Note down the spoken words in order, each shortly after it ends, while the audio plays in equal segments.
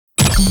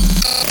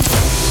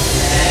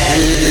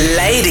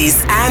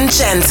Ladies and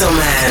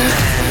gentlemen,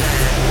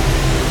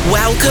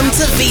 welcome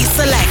to V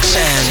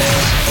Selection,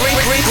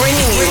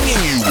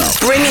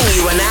 bringing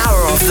you an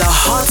hour of the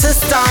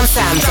hottest dance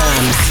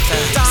anthems,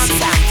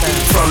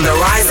 from the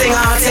rising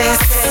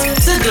artists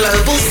to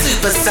global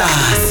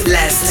superstars.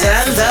 Let's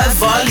turn the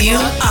volume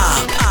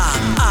up.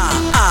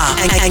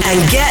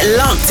 And get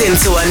locked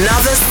into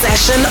another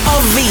session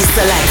of V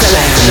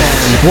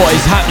Selection. What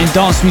is happening,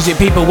 dance music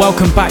people?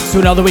 Welcome back to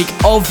another week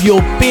of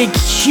your big,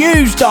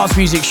 huge dance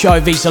music show,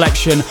 V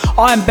Selection.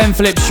 I am Ben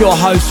Phillips, your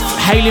host,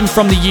 hailing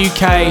from the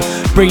UK,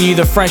 bringing you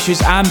the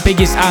freshest and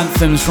biggest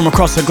anthems from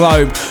across the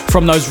globe,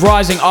 from those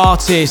rising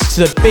artists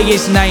to the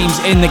biggest names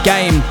in the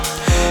game.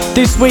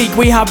 This week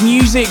we have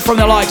music from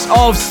the likes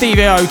of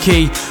Stevie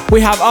Aoki,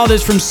 we have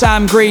others from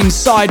Sam Green's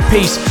Side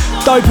Piece,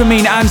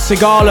 Dopamine and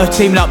Sigala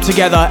teaming up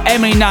together,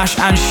 Emily Nash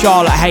and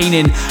Charlotte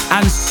Haining,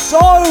 and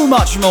so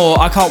much more.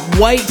 I can't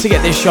wait to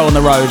get this show on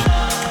the road.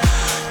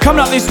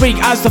 Coming up this week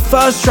as the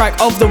first track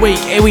of the week,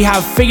 we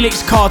have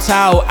Felix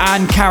Cartel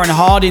and Karen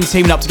Harding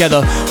teaming up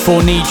together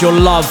for Need Your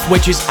Love,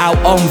 which is out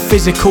on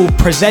Physical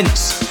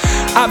Presents.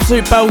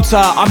 Absolute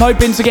belter. I'm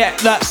hoping to get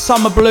that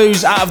summer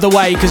blues out of the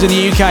way because in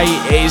the UK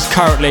it is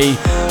currently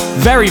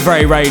very,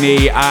 very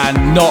rainy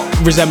and not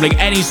resembling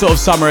any sort of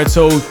summer at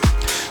all.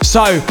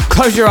 So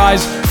close your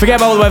eyes, forget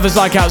about what the weather's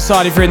like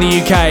outside if you're in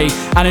the UK,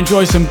 and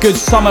enjoy some good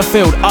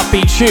summer-filled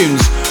upbeat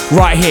tunes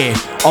right here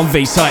on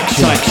V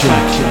Selection.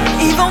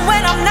 Even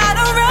when I'm not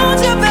around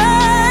you,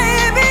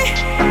 baby,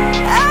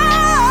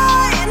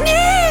 I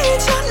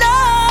need your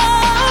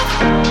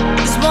love.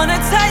 Just wanna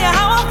tell you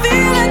how I'm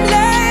feeling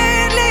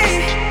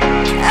lately.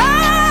 I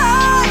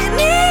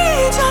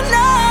need your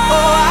love.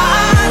 Oh,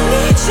 I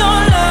need your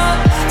love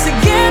to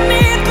get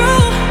me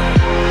through.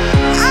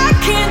 I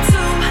can't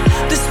do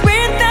this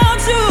without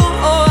you.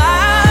 Oh,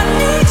 I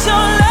need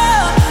your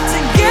love to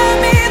get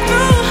me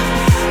through.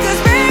 'Cause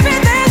baby,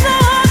 there's no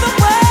other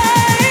way.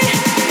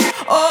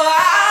 Oh,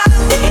 I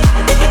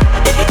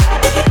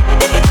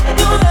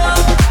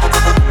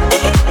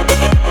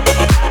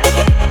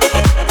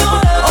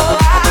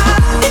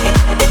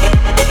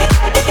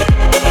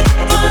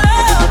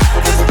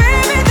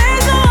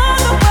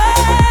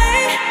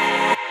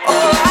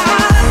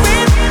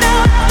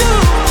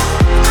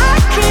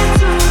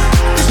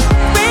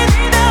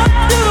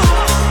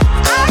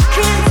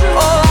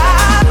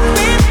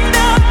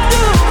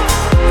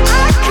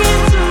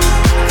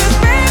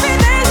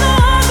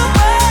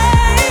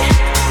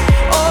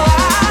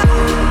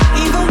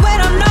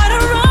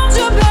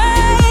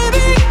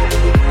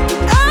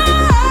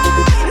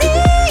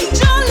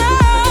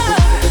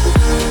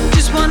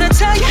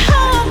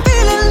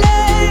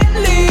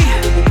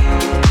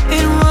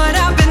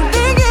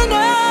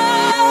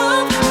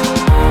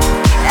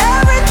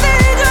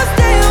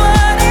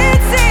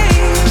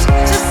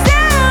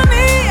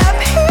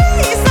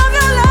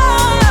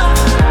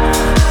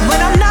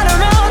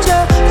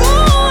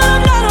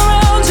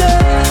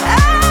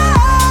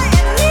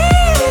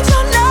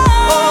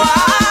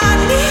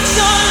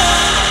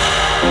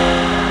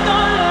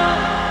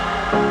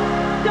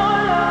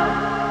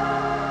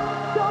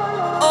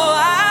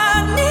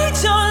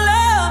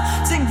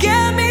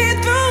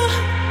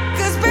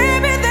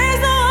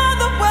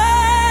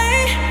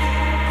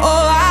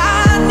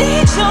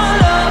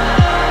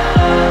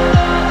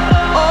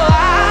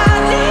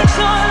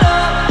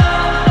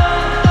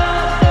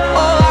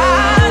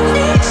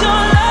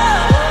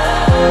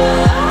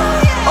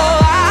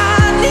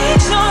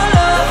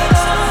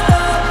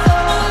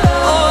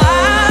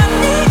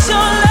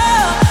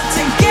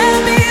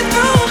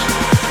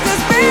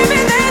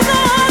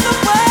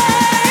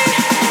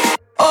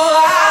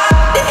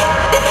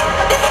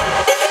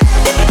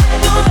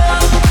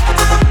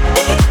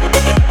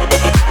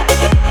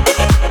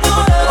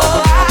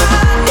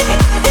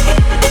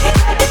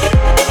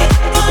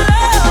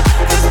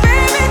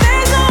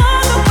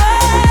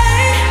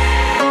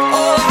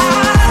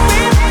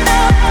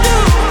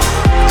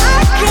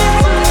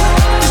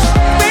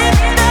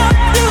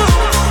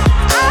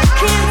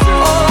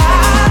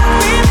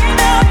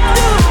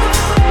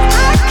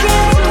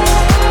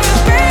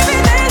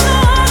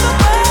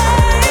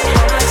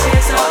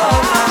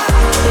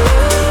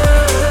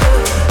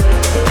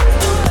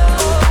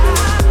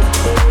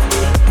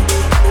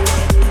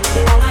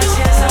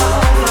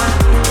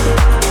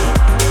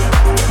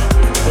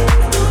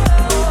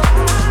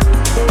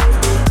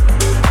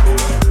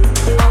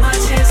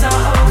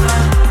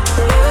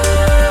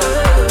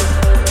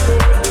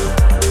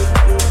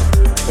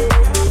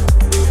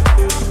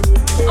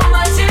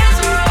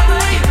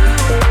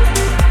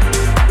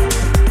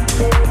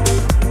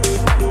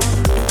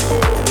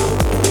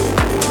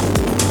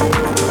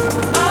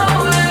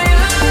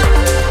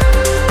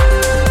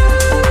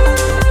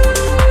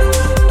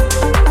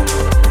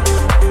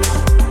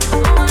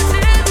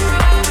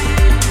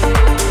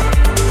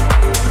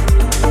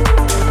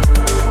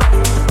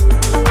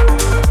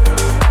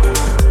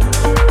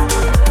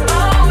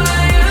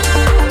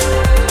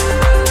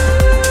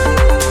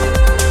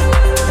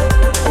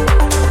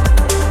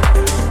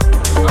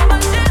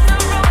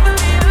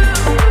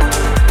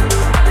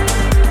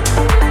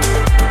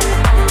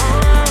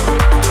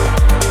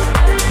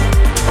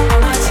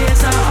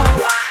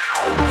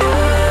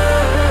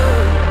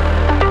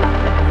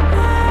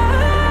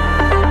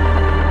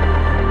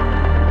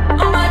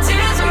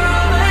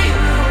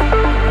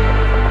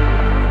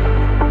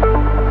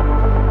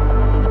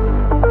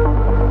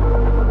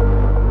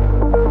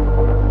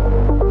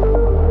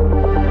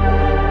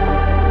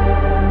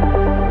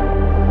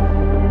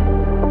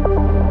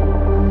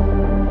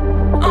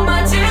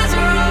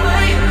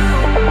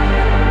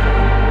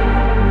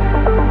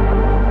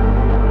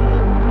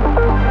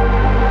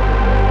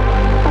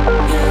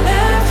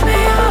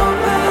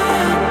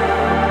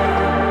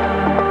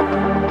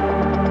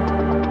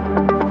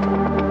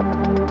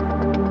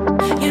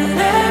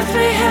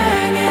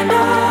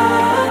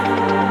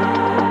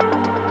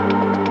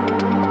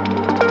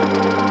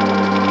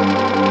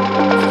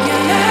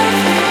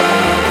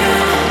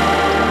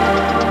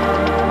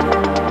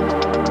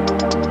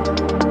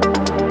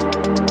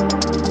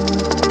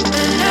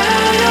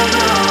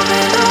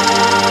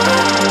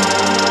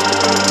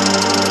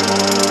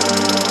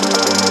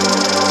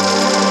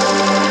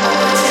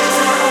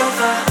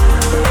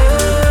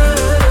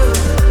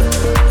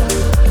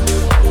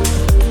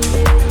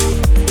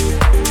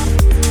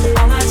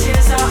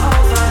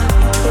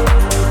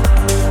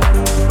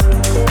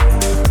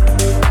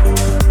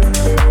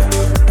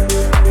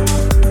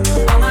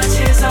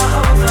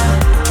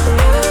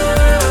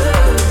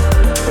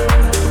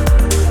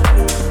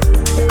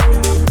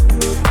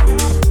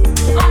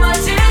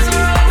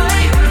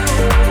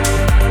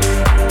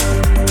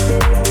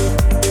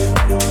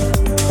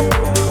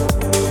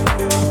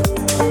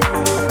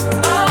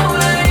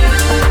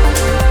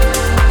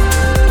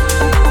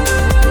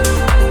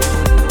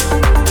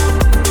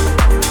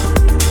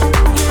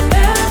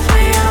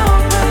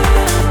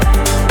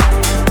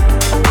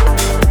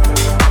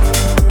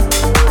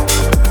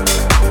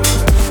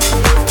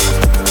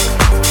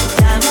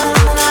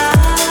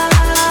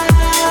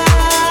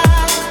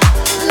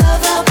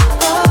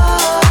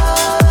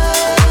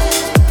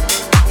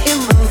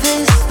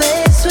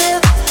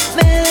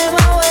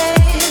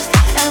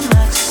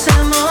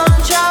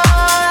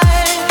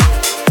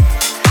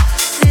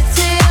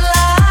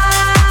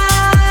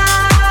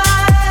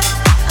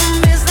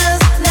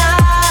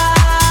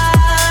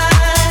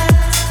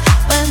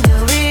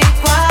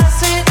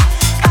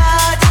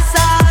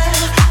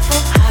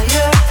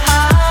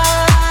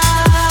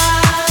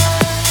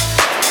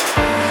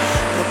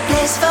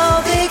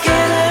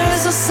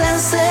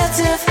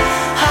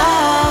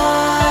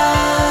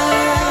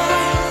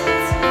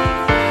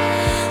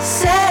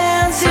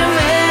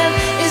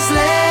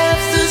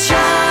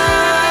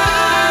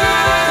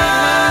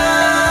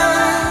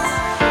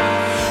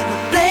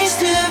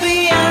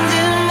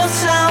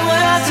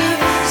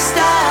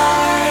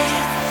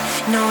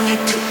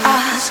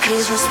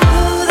Never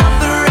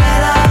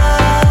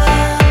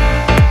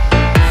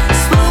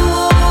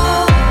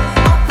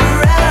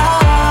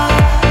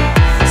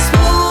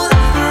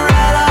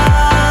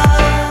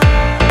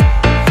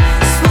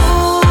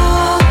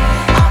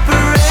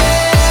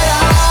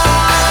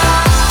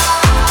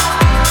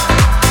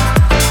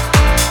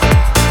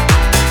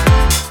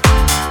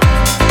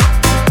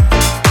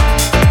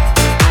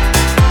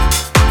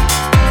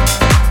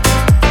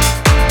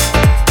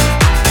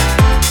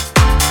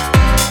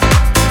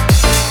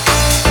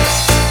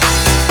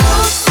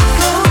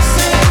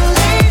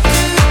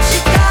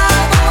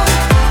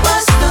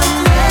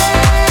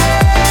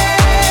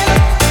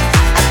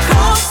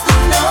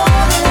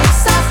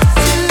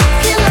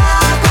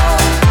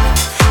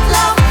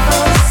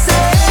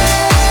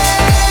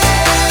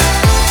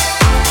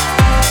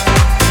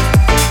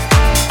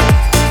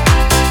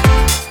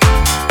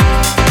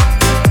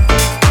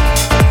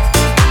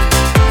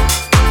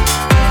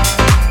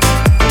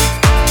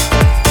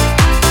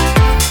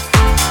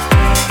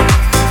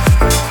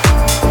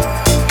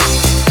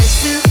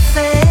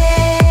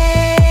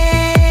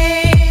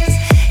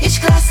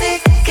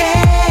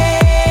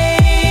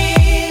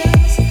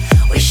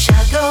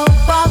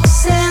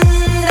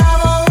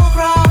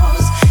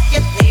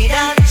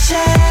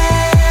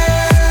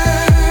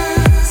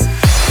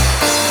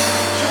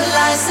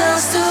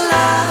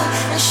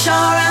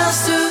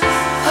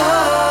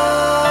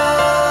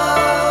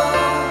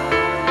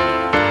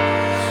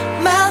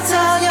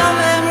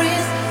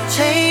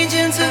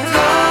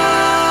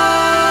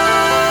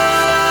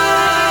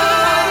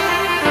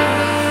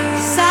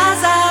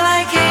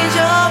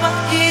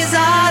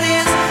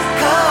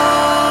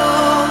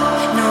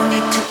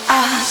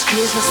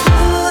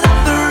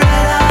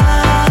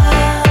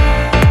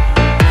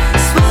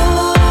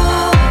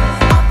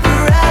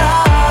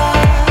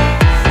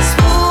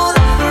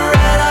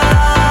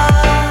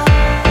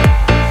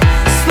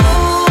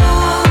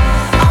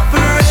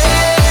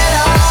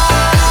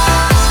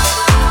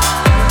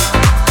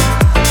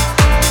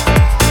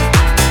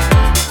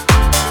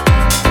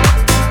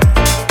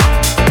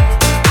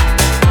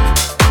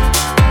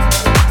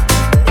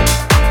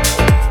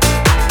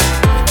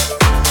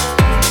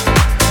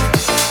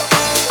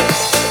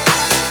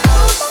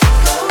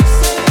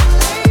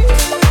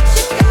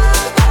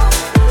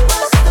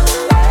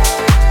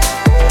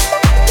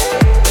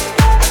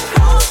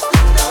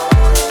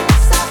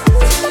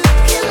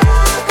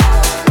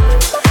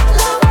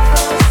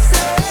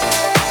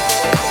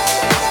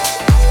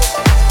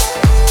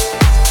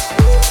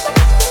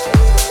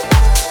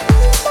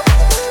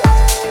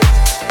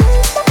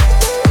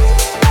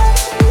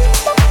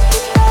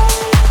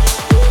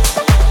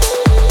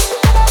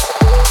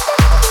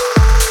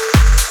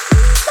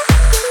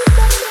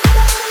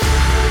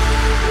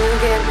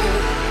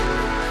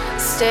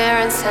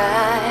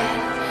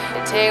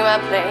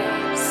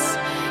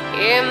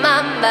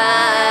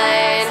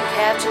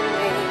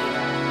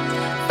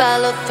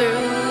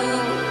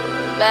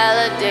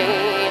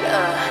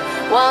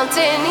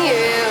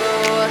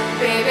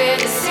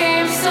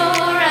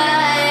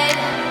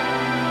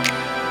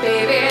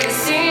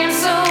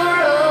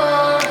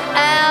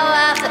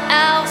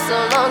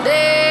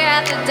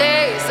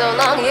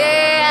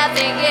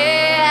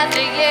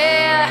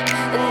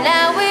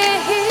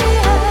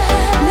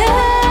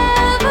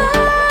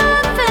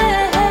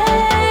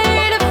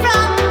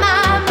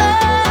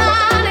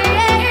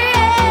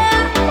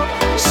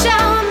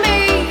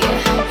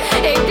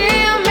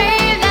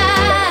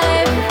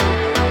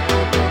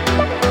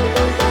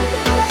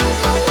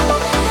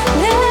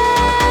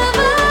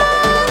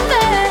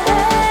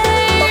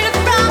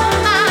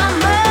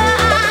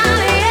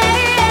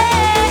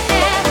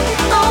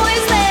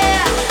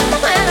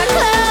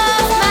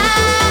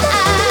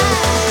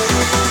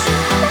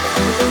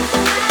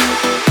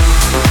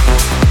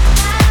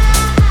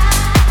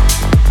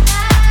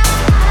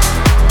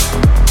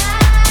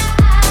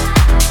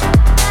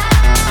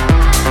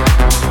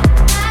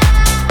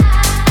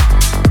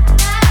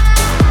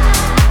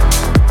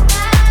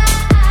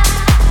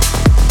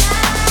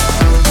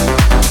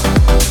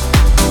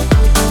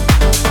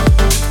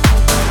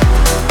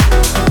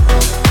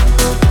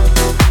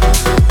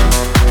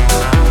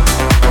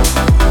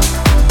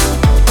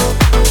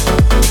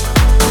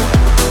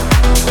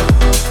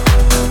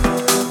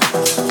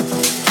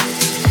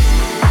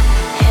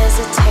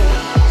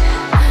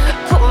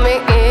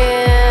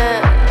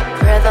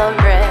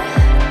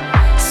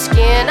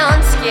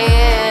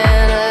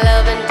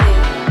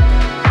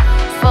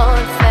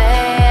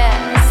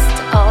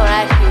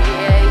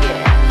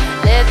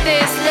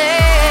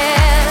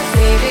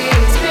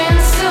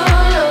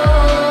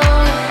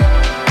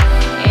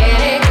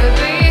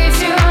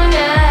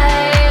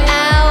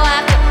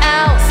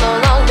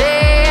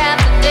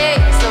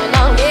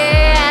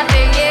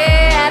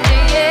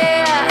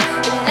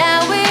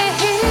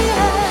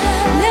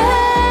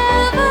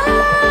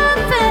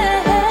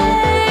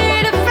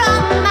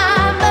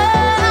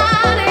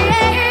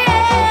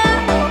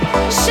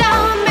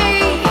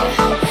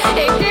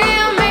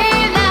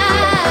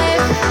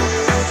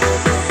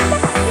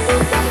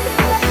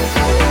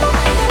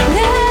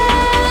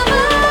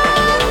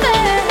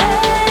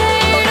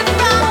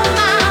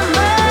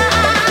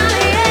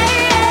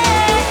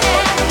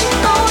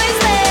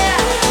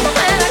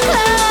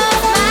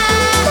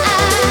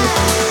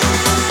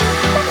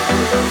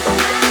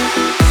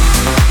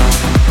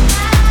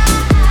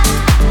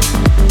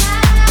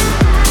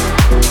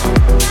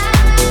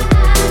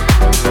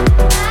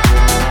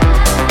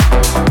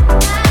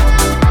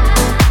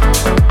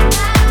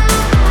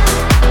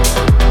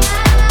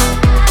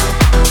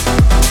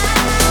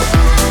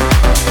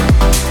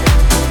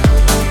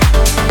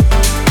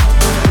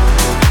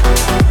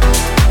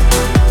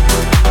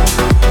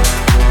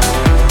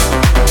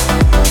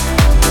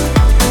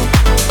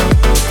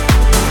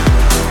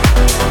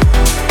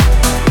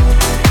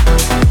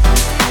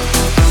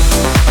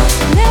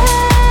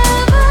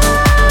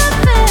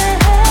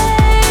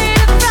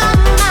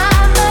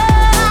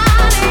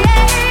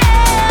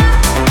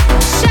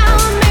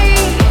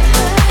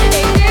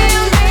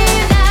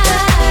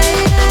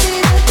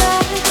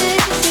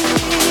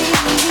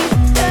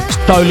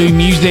Bolu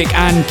Music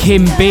and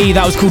Kim B.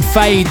 That was called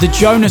Fade, the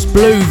Jonas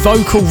Blue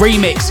vocal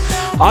remix.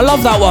 I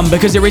love that one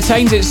because it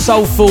retains its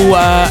soulful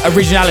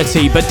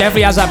originality, but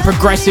definitely has that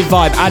progressive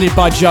vibe added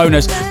by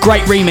Jonas.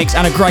 Great remix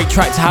and a great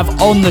track to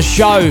have on the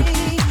show.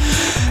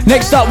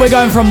 Next up, we're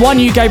going from one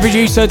UK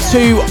producer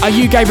to a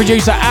UK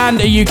producer and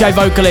a UK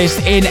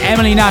vocalist in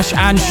Emily Nash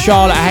and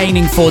Charlotte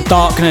Haining for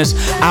Darkness,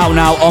 out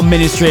now on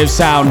Ministry of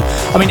Sound.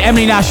 I mean,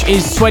 Emily Nash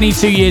is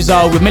 22 years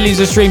old with millions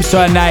of streams to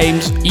her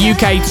names,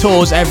 UK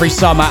tours every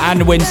summer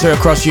and winter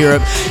across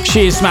Europe.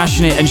 She is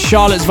smashing it, and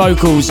Charlotte's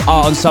vocals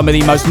are on some of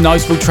the most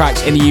noticeable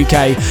tracks in the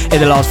UK in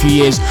the last few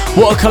years.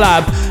 What a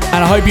collab,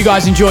 and I hope you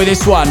guys enjoy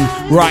this one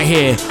right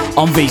here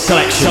on V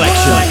Selection.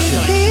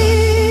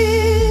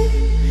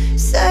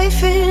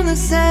 Safe in the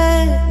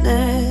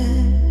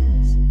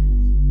sadness,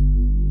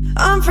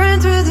 I'm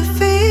friends with the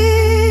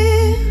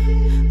fear,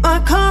 my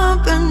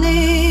company.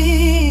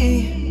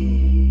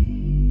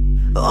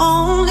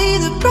 Only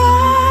the brightest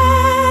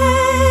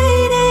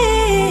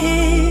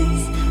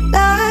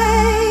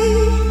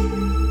light,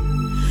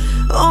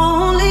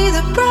 only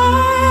the brightest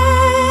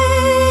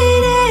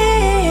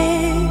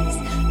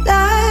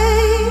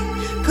light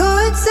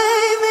could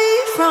save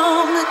me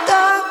from the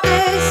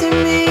darkness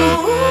in me.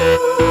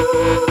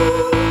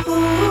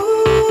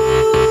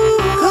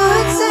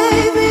 Could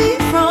save me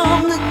from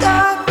the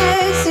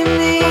darkness in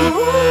me.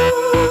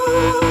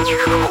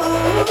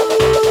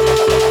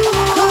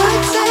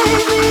 Could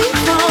save me from.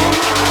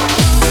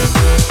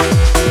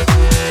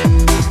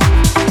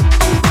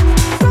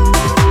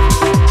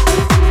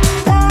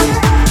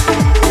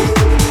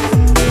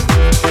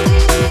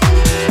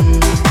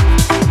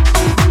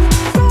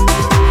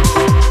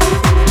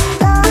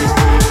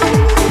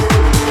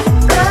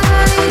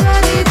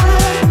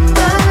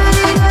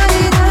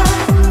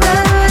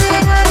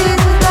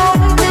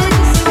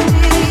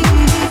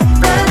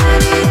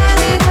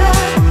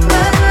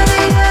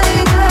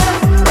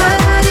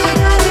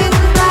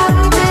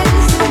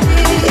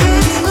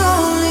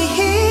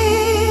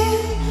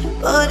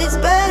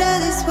 Slow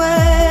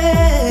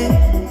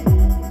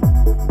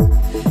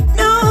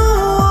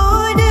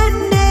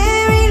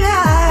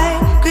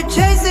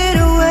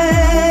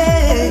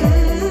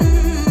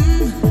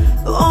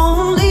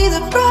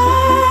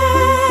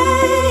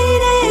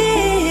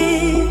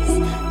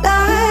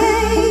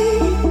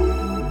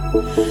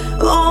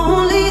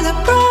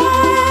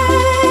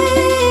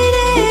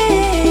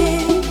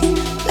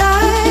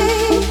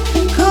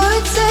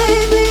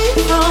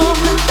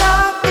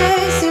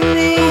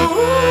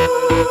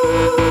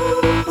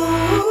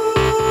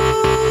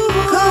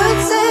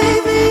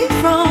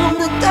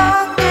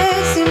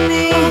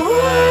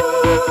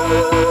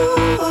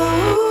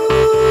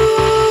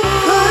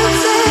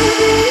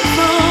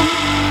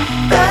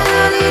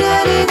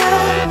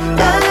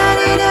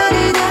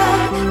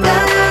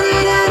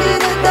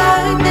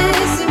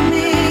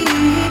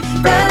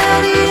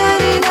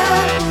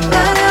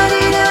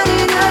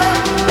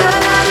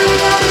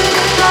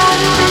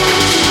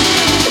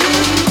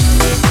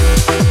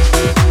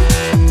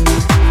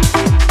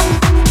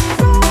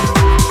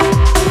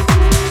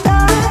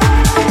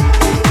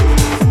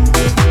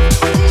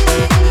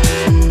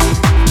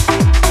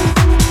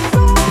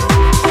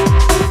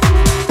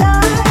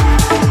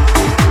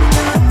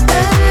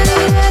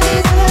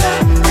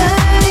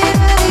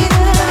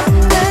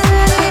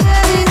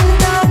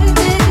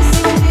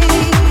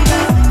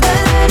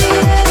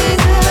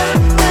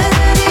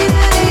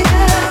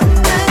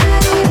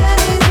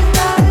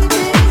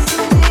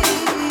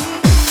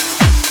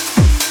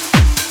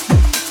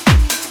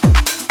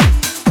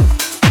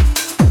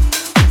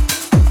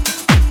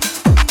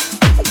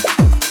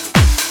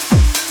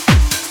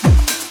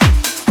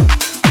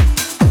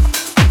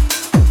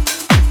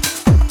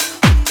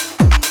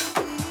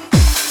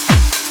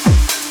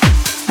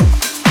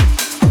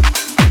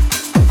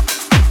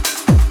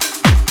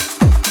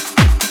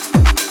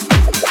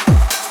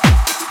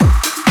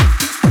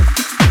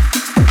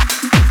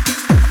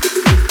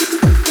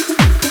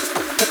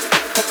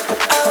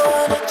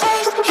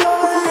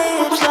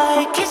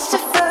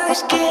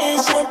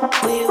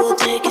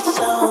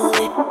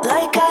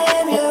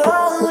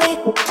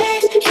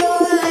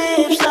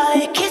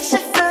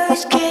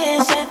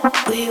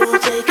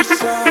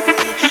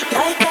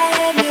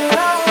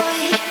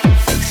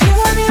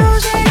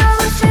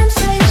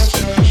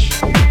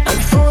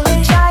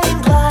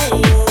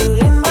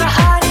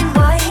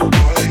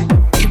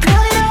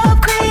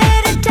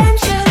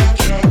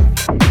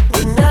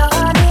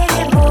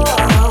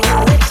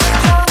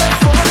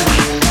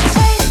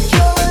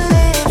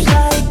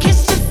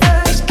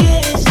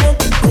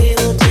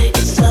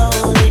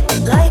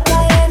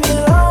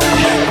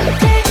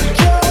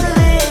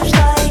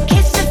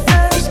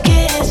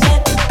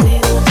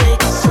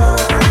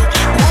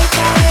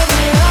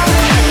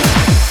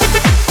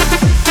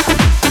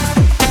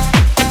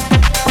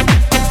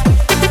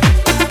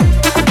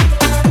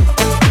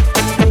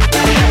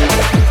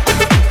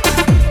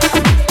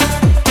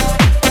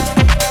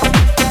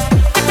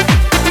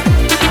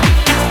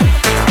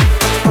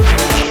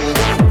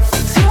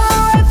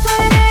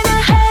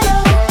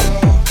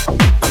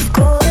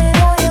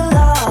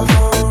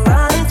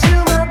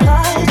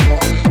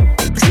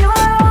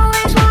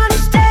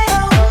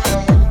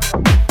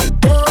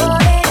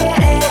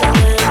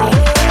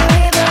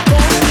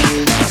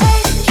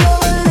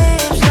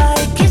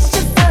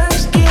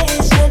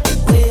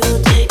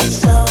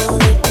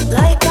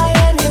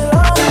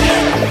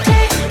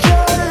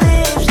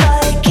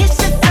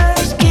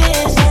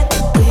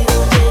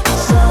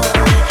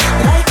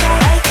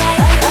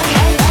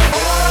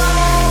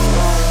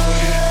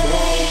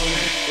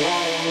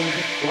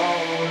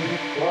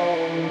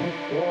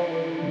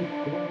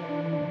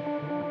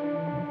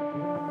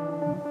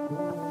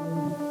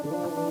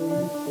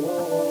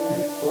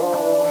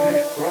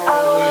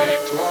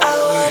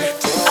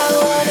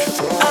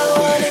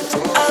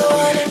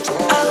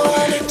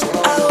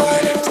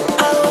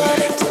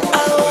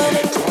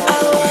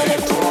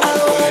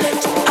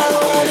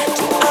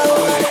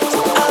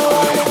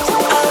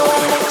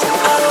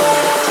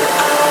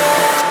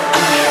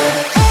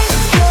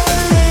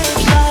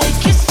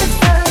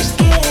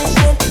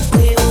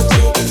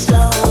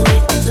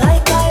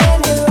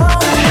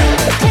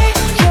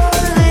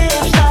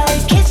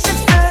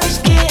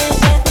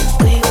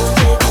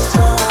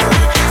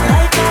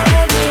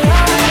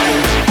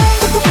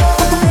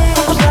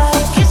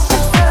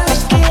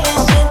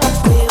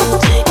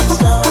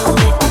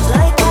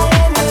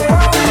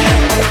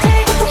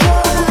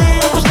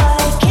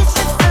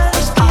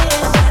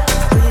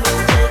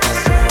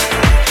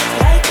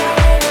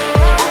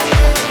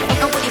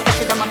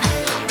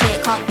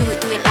can't do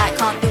it like,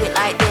 can't do it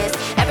like this.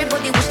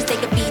 Everybody wishes they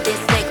could be this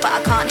slick, but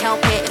I can't help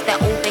it if they're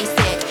all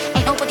basic.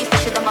 Ain't nobody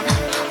fresher than my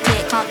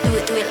click. Can't do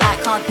it like,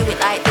 can't do it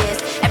like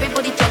this.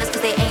 Everybody jealous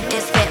cause they ain't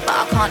this fit, but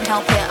I can't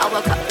help it, I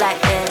woke up like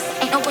this.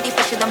 Ain't nobody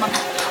fresher than my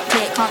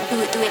click. Can't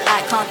do it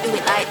like, can't do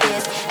it like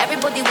this.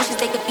 Everybody wishes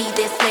they could be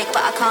this slick,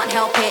 but I can't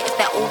help it if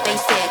they're all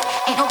basic.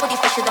 Ain't nobody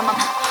fresher than my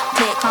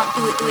click. Can't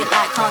do it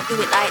like, can't do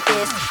it like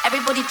this.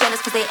 Everybody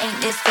jealous cause they ain't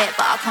this fit,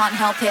 but I can't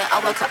help it,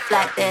 I woke up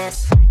like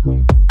this.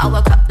 I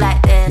woke up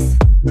like this.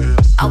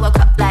 I woke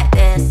up like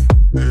this.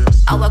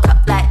 I woke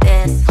up like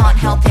this. Can't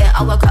help it,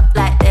 I woke up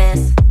like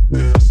this.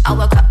 I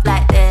woke up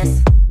like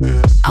this.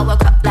 I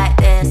woke up like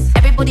this.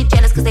 Everybody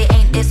jealous cause they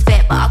ain't this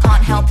fit, but I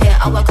can't help it,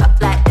 I woke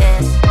up like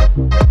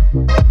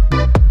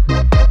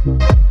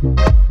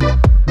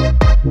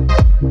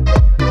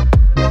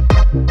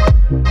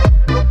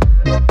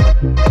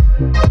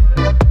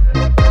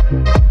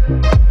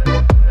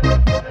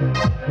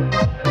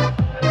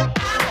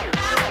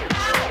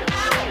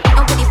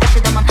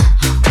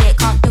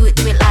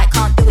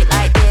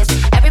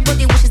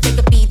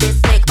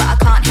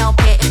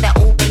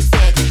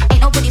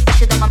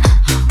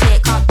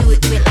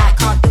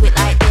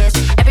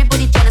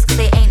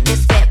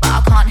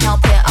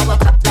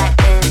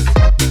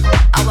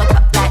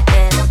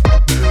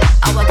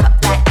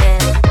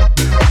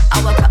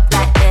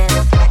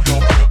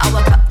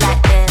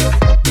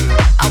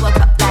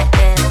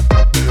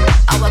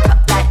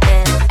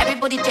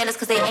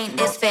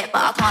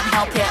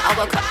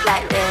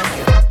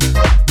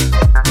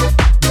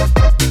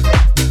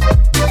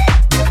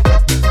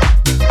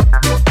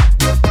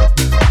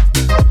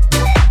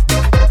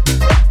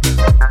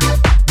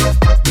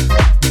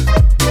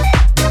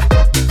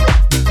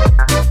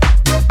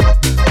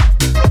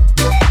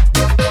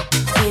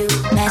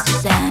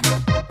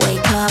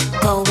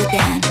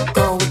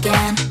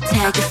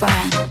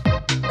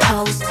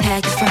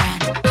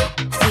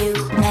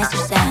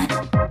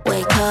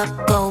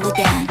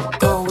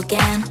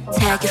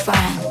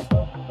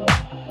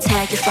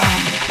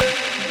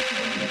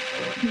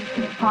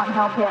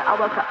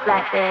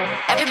this.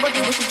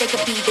 Everybody wishes they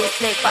could be this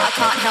slick, but I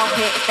can't help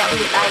it if they do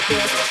it like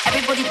this.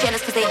 Everybody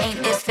jealous cause they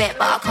ain't this fit,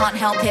 but I can't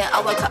help it,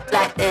 I woke up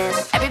like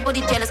this.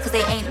 Everybody jealous cause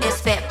they ain't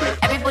this fit.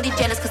 Everybody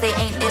jealous cause they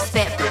ain't this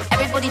fit.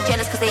 Everybody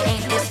jealous cause they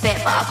ain't this fit,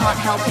 but I can't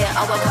help it,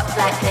 I woke up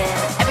like this.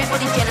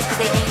 Everybody jealous cause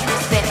they ain't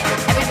this fit.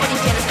 Everybody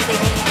jealous cause they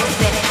ain't this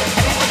fit.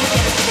 Everybody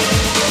jealous cause they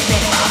ain't this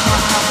fit, but I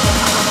can't help it,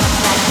 I woke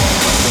up like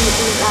this.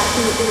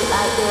 Do it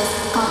like this.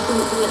 Can't do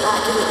it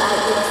like this. Do it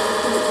like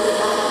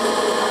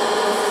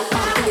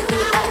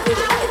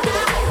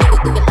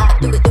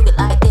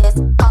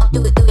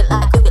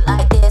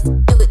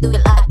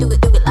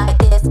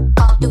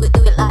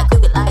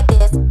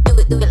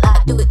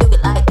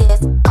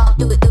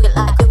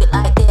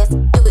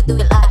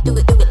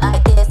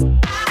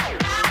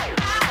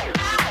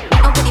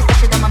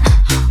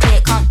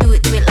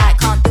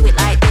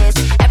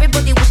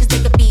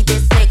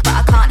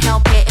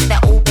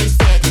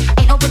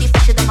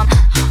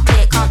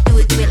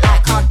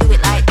like, can't do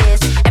it like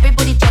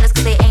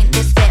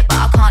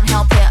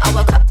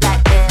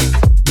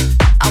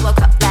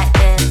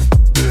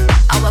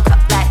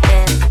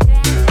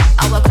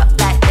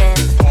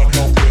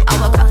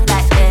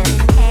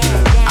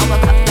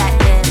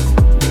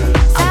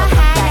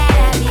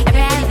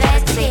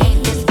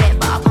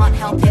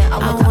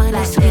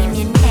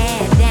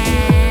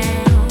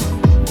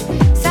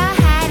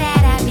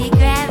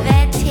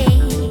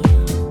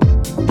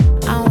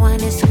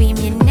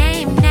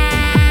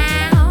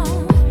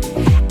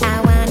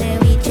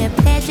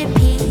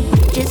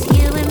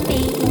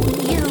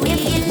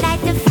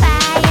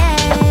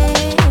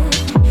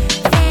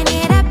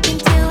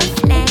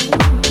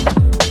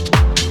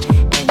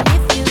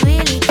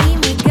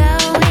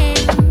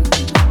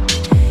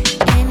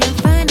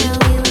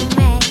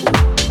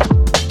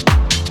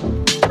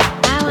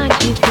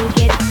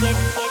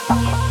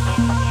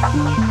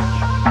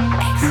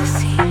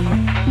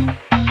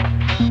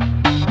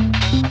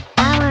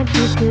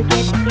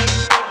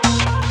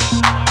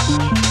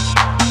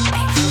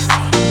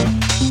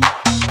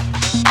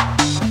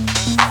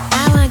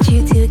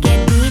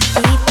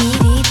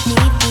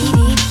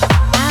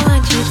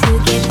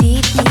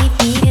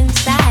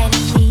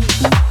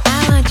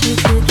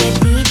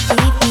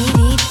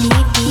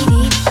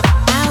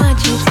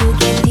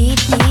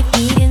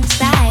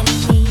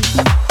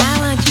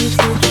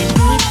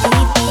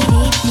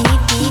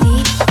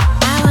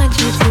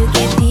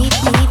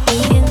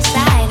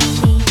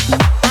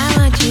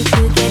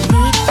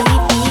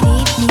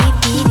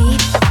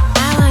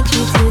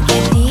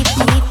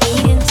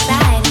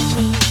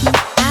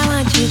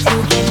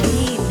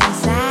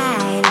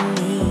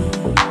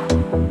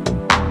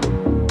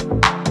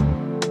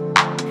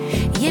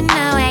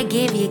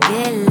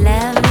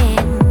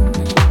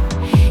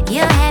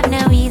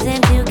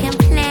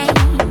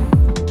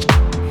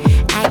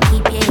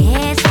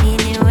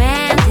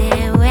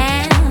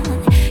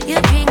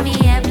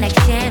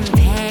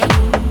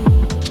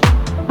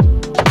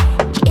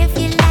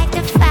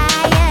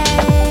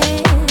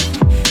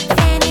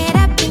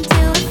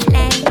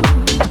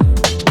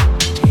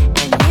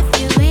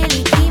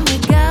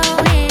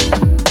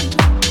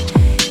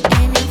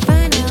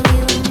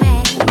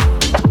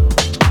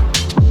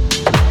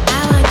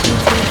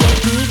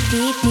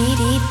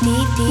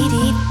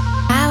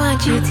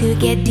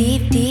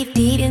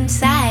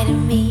inside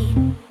of me.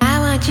 I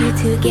want you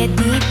to get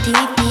deep,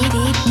 deep, deep,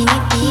 deep,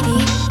 deep, deep,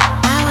 deep.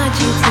 I want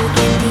you to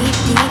get deep,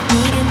 deep,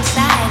 deep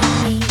inside of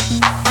me.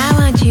 I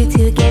want you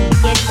to get.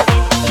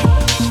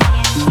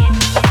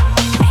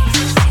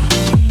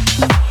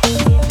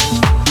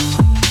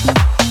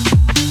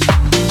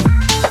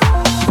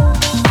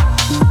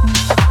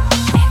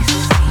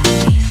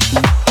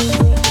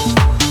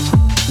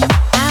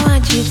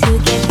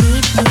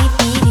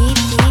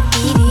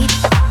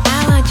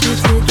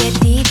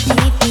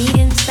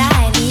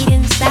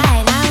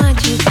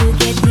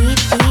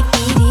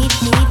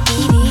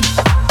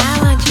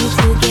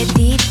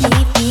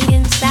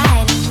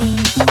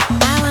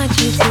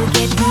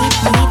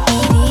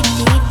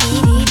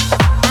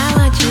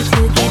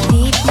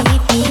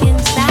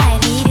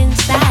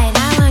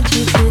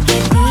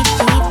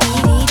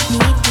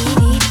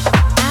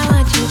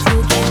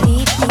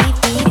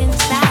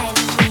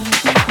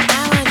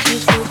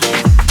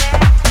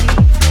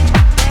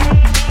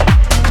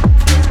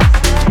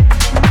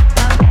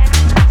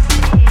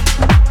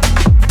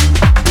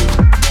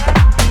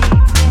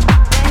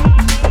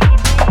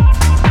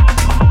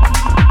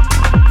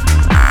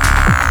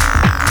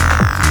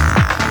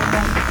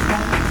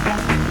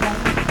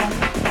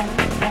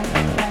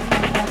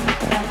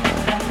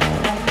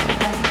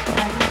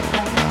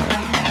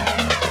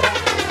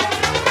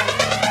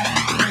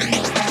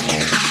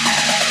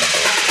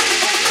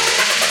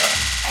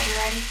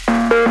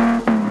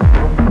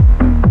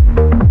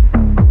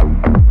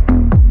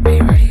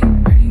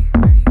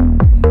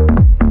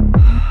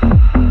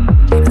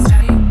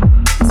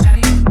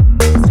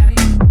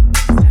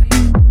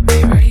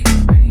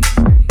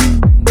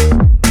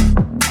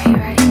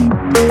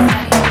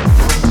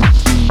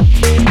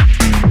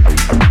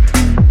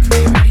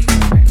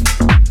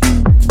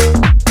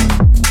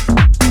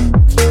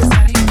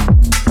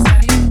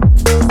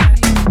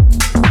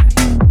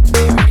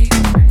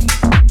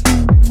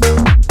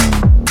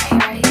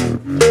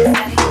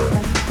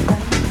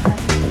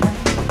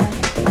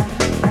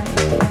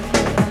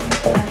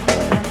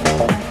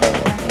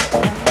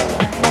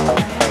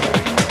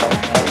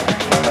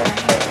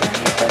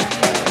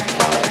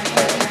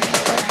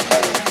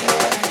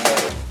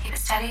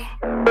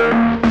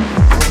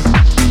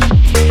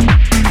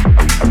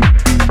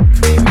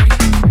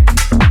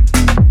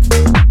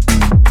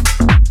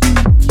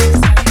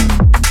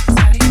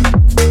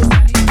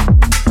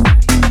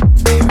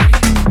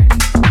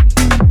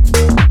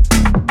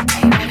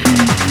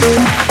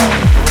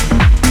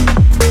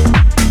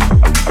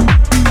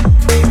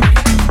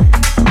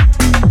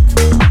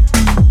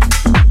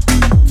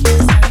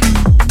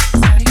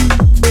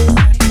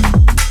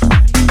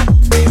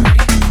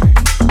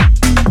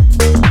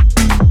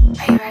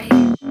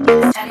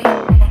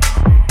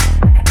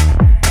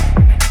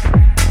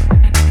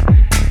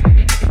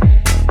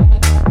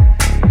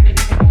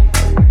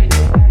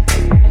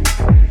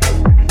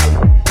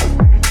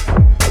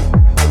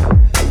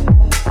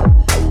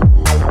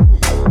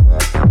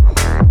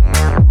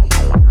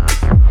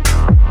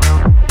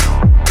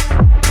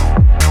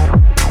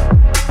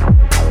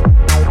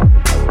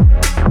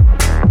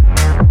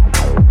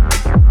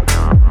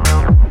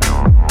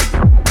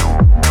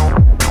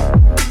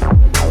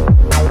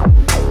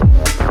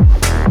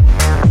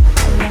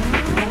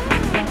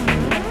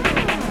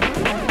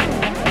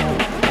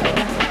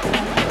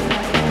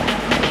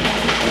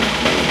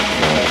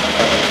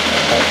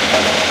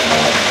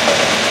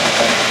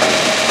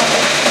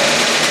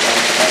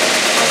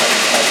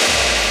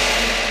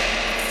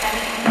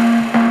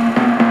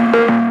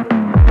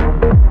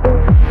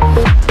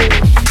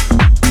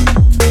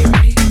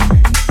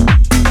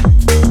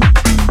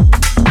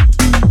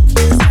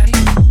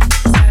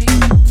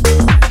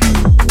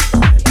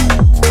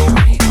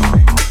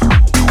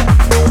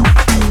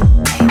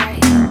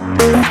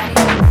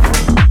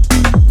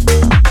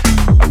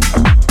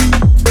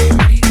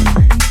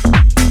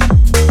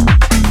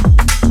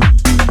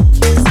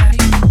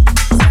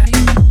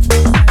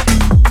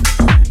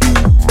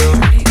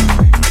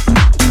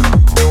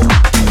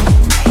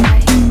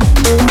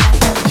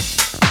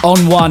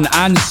 On One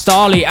and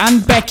Starley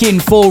and Beckin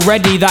for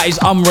Ready, that is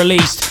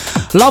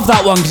unreleased. Love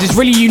that one because it's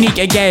really unique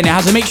again. It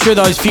has a mixture of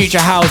those future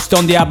house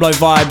Don Diablo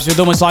vibes with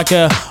almost like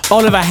a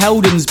Oliver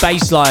Heldens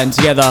bass line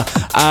together,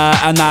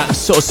 and that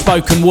sort of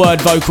spoken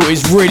word vocal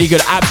is really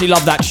good. Absolutely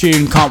love that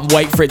tune. Can't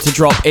wait for it to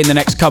drop in the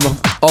next couple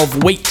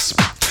of weeks.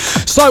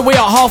 So we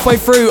are halfway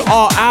through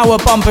our hour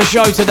bumper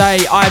show today.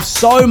 I have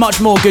so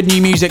much more good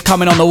new music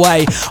coming on the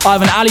way. I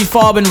have an Ali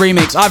Farben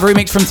remix. I have a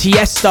remix from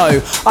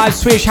Tiesto. I have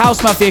Swedish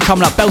House Mafia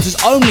coming up,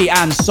 Belters Only,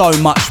 and so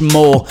much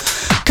more.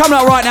 Coming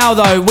up right now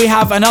though, we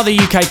have another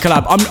UK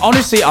collab.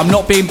 I'm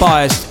not being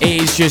biased.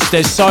 It is just,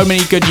 there's so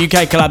many good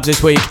UK collabs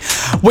this week.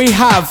 We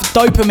have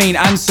Dopamine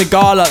and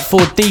Sigala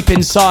for Deep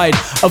Inside.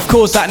 Of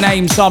course, that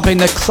name sampling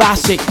the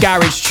classic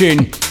garage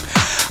tune.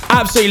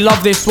 Absolutely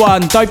love this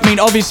one. Dopamine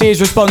obviously is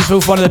responsible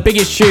for one of the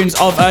biggest tunes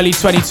of early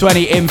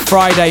 2020 in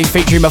Friday,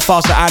 featuring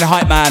Mufasa and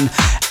Hype Man.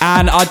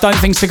 And I don't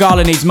think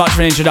Sigala needs much of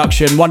an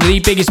introduction. One of the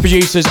biggest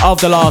producers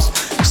of the last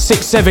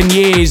 6-7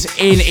 years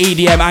in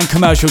EDM and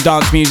commercial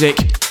dance music.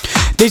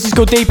 This is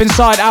called Deep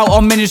Inside, out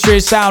on Ministry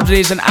of Sound. It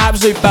is an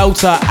absolute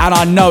belter, and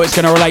I know it's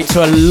going to relate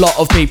to a lot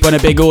of people in a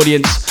big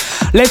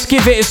audience. Let's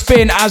give it a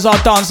spin as our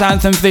dance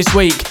anthem for this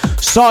week.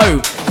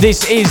 So,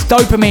 this is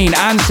Dopamine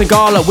and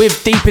Sagala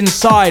with Deep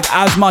Inside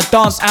as my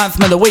dance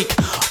anthem of the week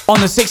on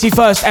the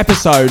 61st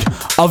episode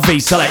of V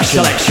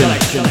Selection.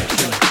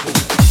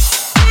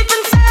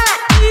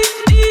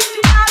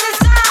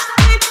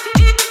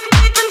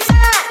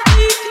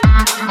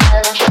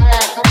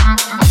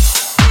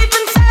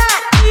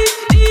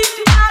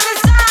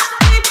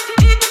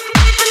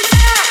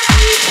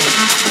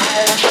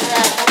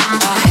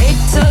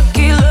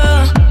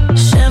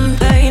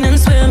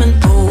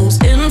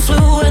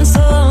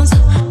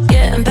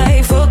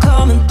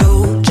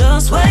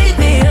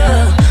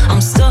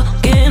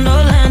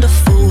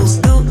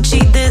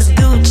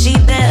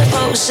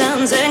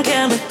 And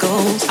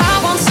chemicals.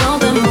 I want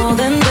something more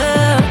than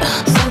that,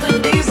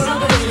 something deeper.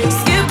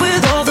 Skip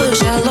with all the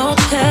shallow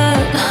chat.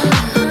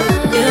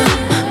 Yeah,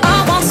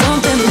 I want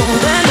something more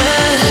than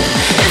that.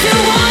 If you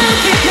wanna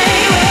keep me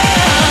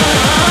around,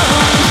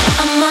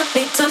 I might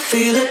need to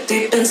feel it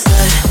deep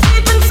inside.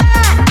 Deep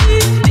inside,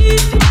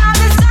 deep down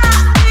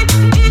inside,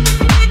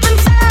 deep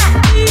inside.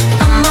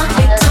 I might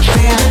need to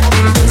feel it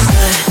deep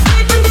inside.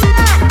 Deep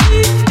inside,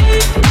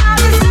 deep down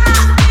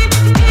inside,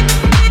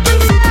 deep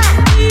inside.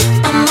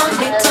 I might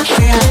need to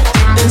feel it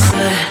deep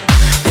inside.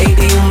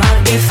 Baby, you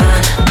might be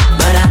fine,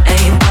 but I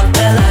ain't about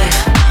that life.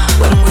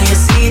 When will you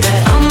see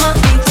that? I might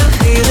need to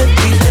feel it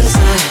deep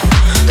inside.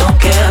 Don't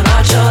care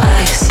about your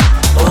eyes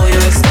or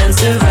your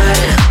expensive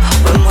ride.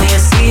 When will you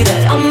see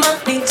that? I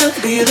might need to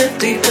feel it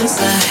deep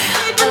inside.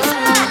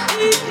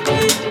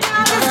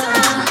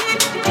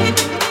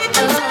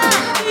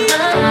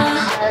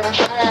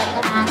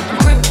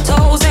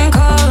 Cryptos and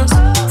cars,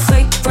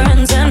 fake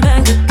friends and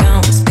bank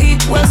accounts,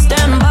 Pete West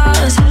and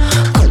bars,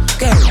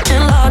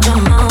 in large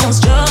amounts.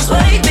 Just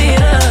wake me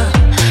up.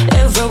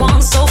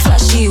 Everyone's so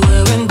flashy,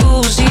 wearing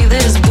bougie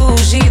this,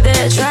 bougie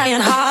that,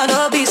 trying hard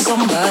to be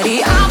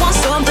somebody. I want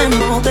something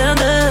more than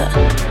that,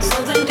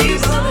 something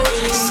deeper.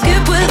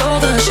 Skip with all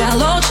the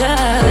shallow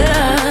chat.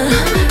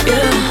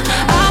 Yeah,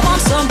 I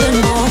want something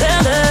more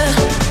than that.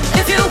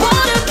 If you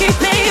wanna keep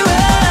me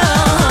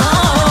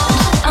around,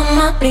 I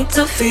might need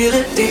to feel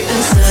it deep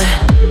inside.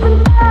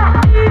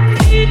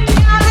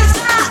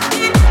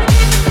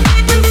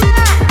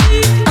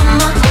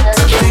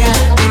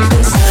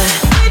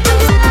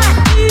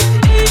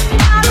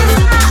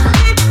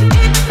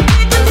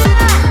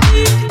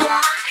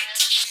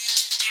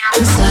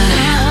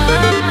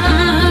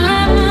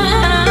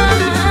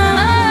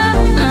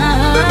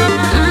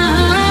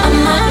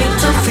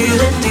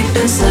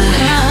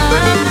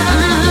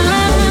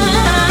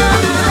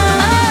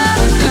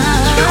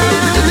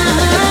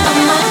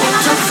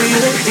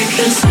 Feel it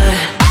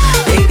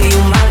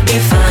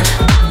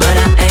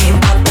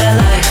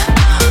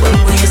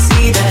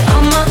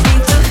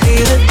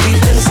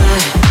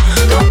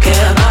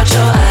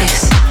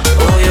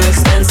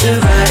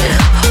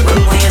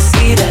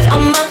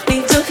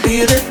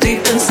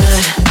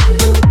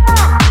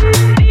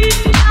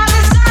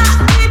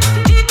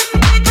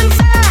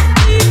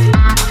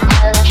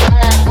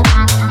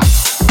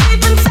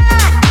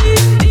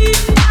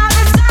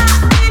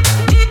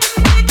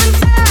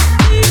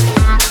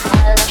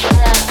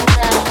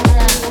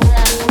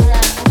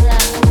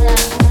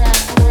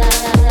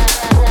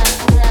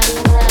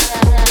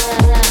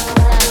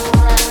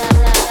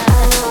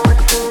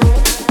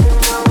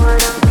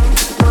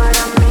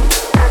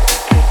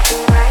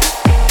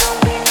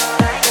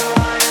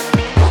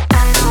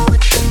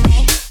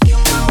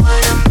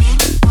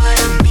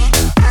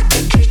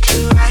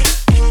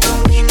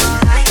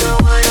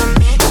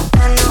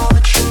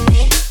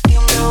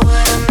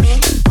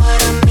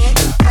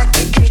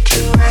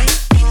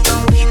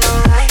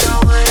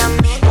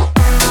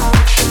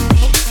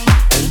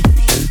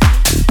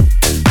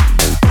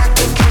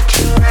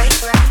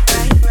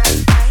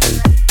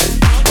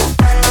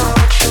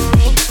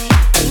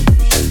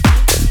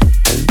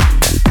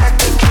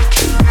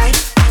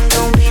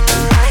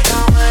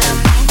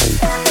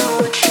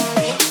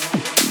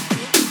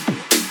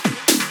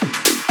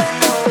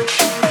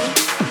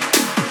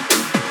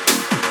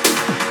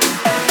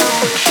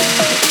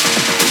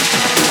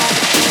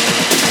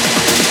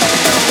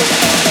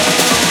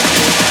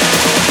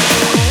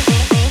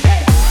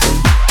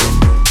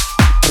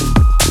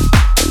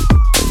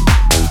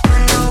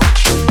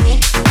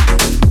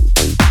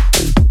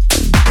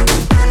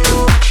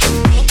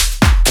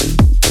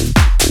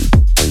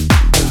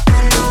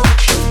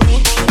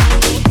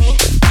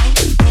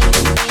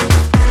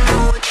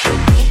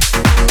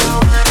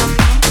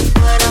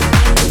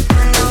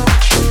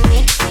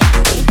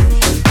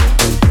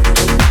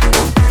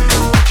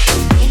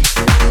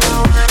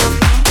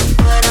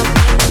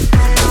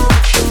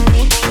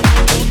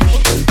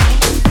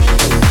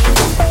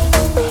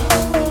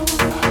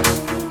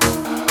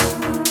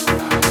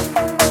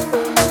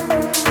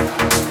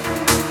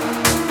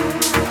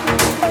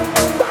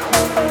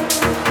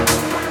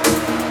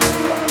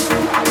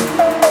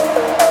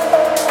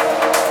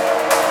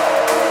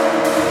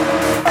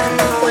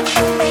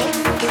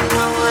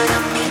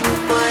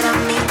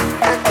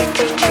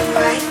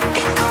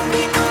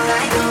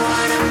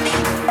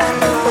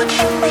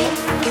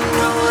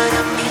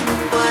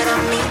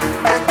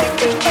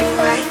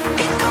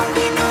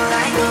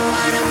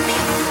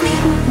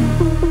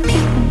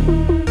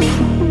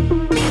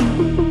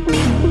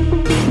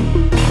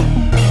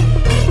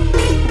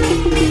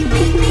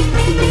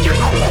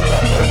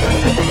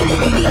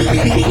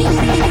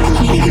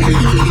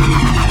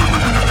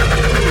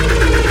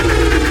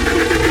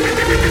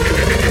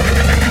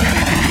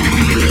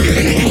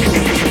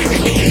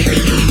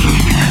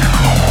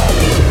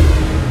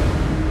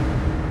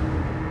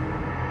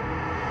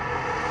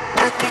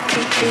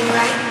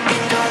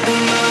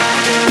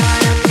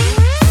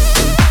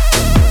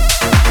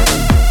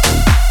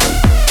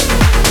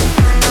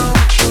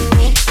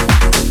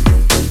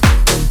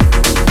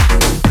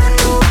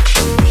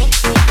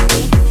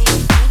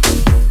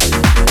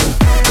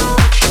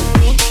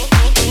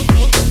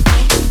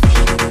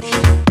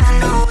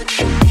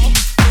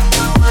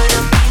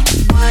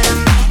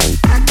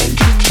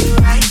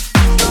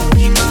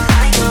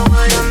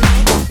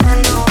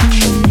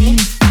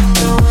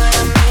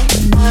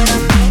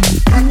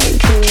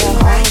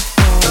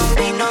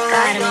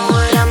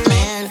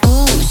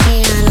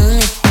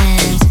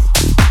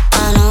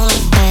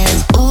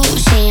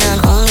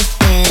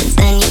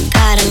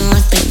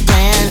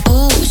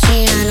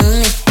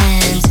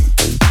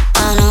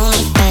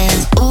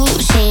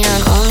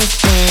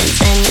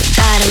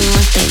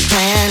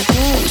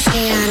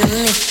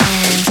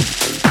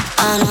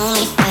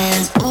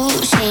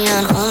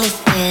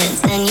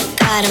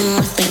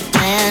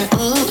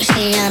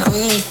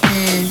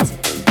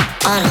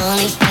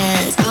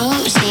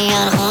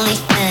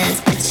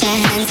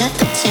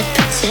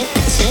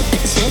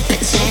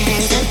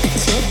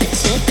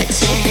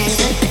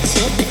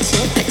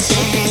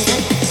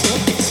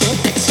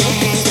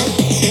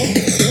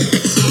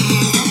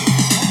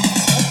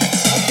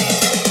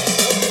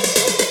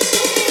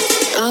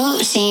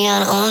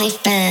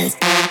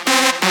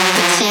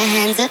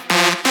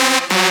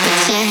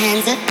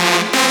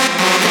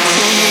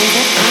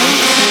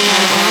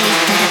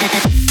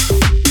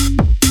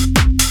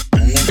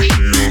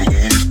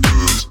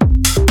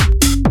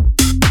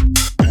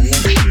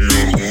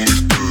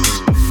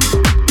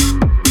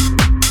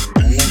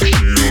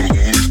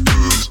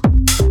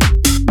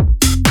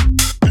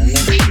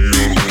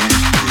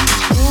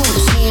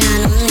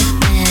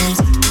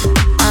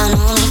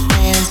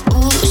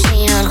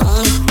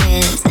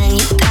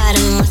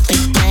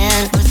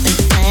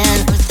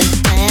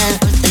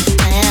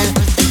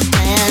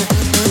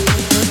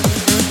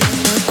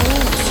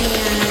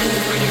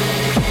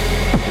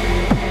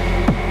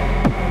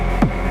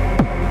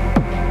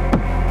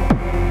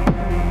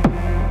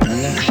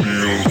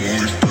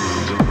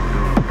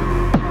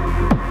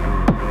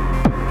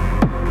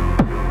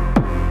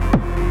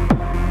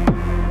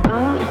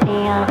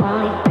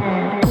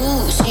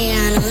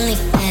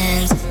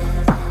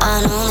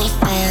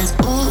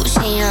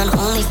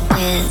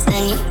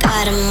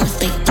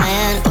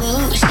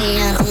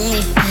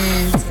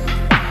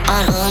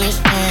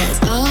OnlyFans.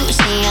 Ooh,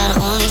 she on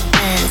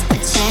OnlyFans.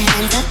 Put your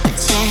hands up, put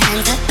your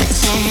hands up, put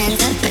your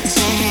hands up, put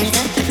your hands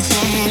up, put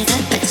your hands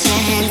up, put your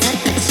hands up,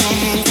 put your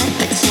hands up,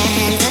 put your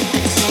hands up,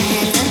 put your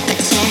hands up,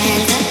 put your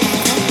hands up.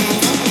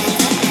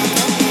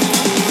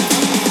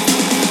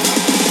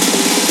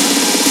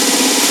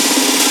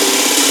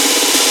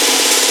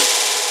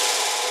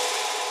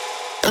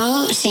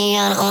 Ooh, she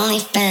on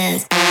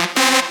OnlyFans.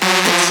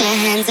 Put your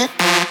hands up,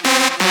 put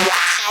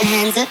your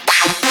hands up,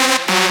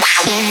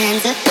 put your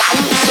hands up. Ooh,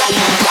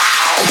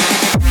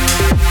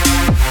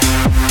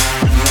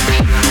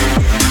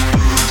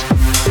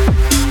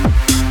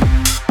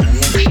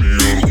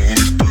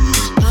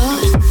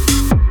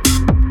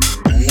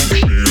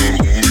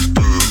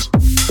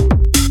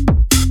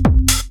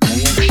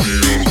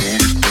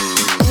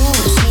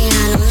 she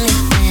on.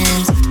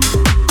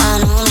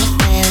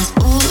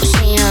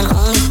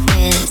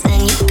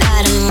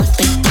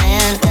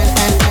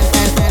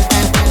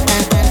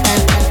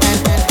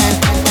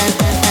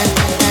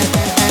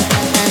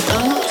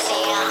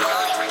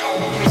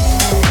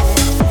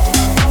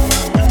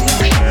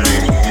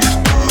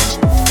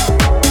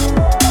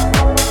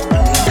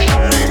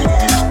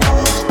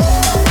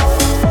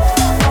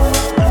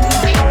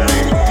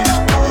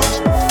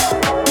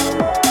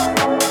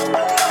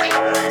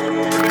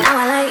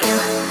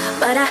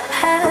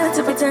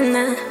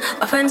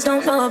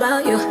 Don't know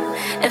about you.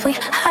 If we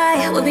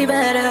high, we'll be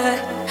better.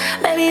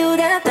 Baby, you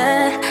got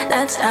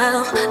that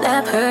style,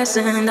 that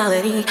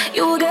personality.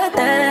 You got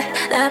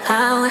that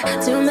power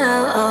to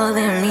melt all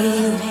in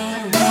me.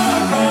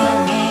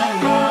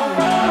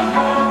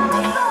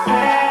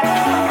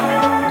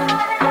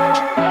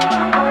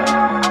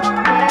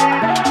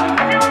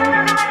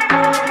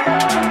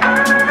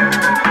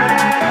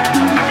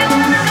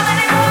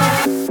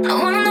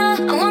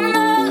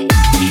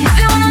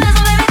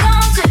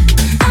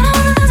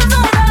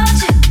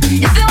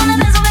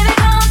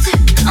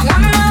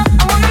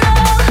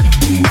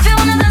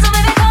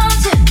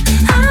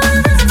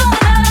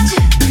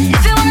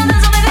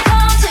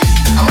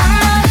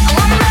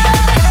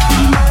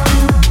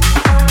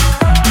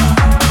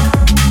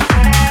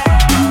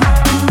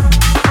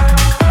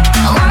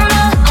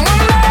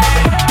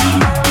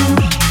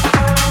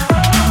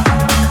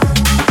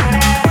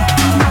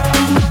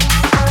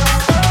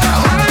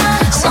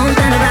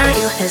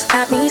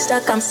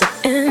 I'm so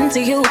into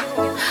you.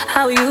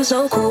 How you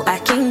so cool, I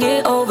can't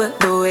get over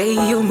the way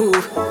you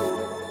move.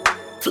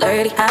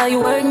 Flirty, how you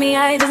work me,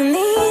 I just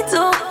need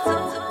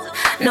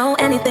to know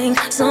anything,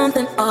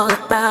 something all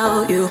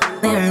about you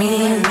and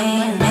me.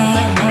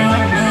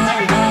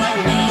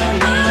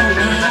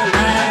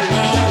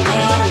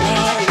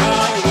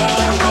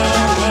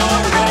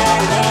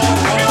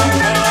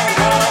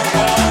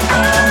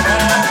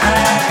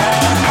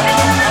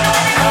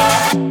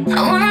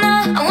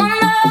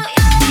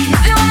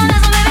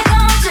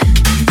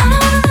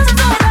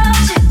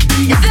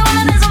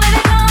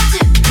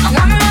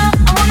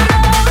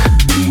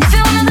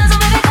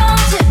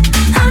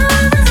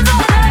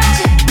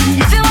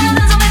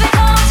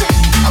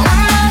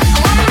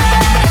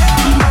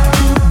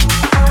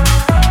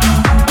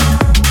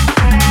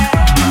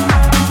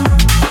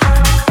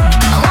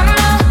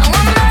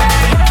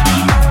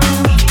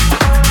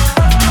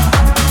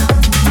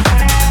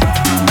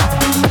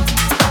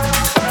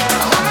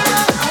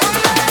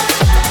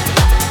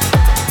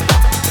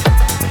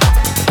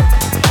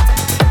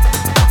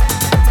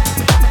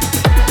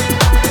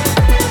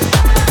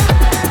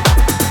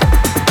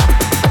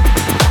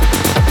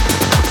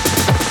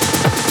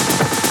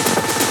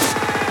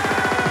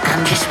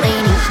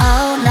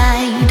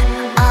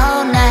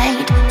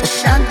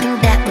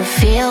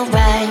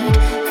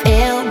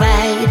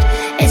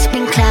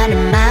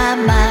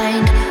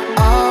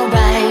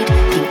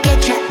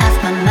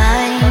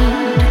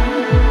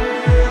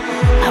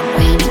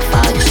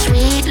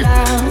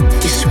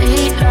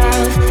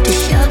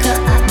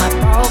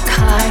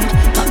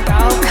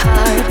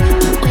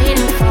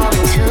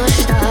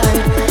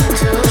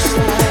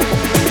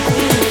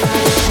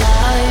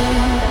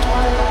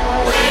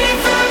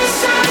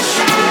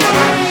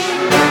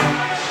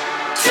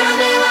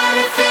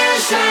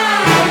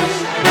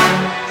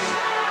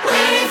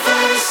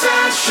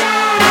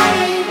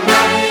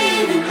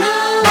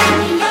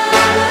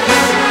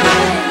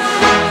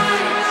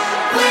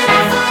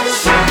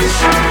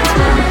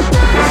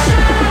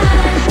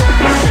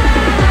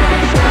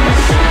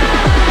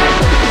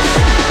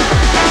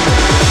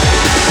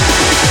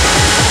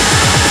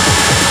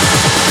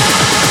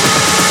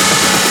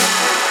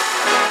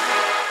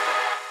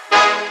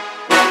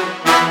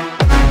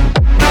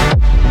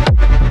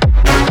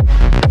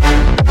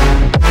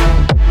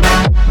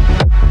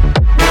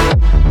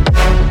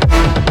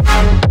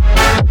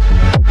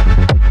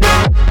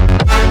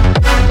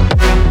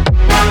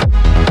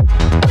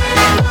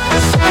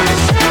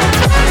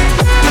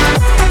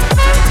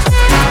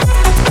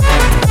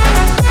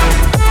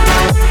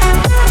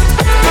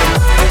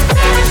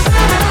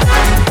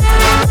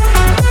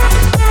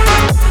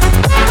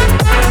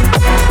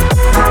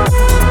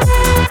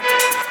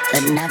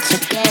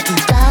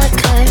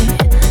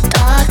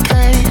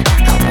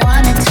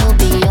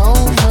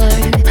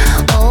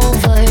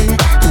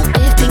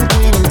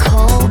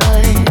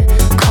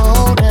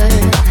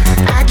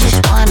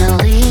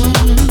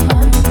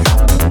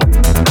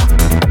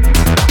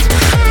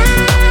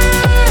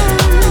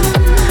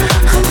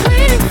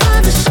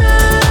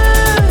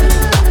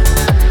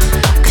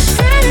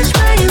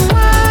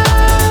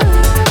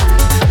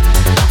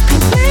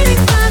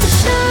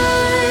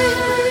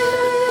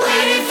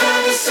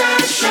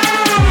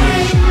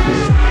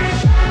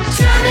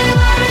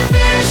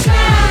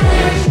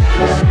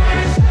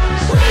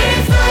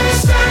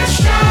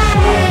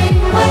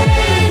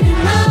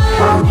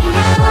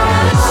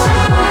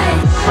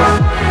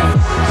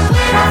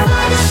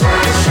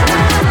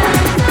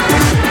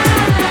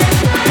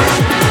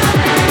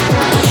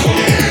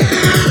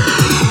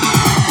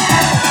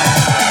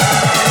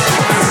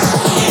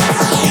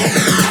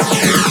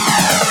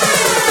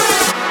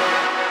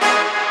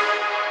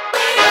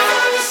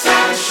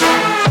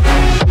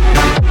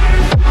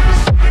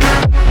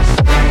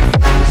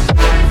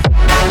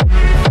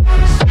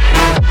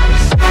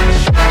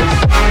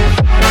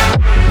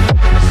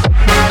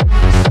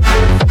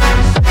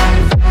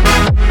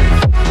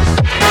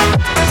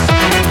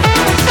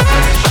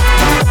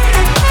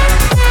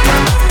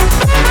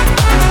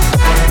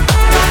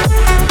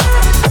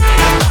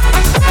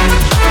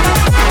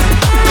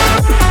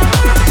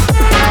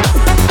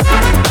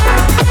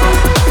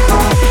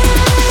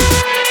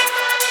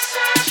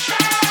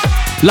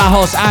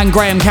 Lahos and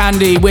Graham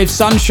Candy with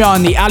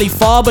Sunshine, the Ali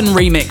Farben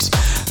remix.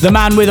 The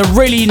man with a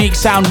really unique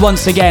sound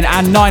once again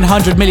and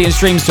 900 million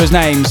streams to his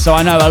name. So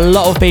I know a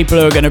lot of people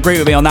who are going to agree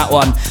with me on that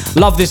one.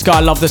 Love this guy,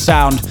 love the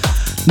sound.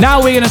 Now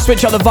we're going to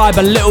switch up the vibe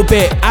a little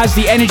bit. As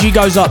the energy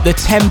goes up, the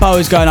tempo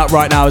is going up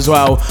right now as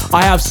well.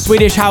 I have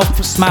Swedish House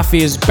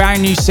Mafia's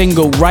brand new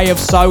single, Ray of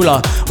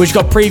Solar, which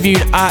got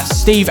previewed at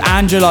Steve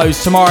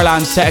Angelo's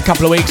Tomorrowland set a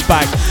couple of weeks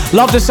back.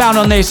 Love the sound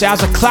on this. It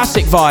has a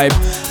classic vibe,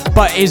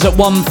 but is at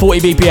 140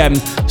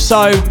 BPM.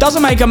 So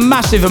doesn't make a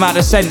massive amount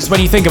of sense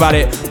when you think about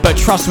it, but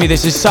trust me,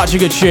 this is such a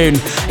good tune.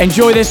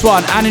 Enjoy this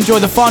one and enjoy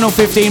the final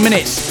 15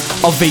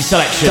 minutes of V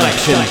Selection.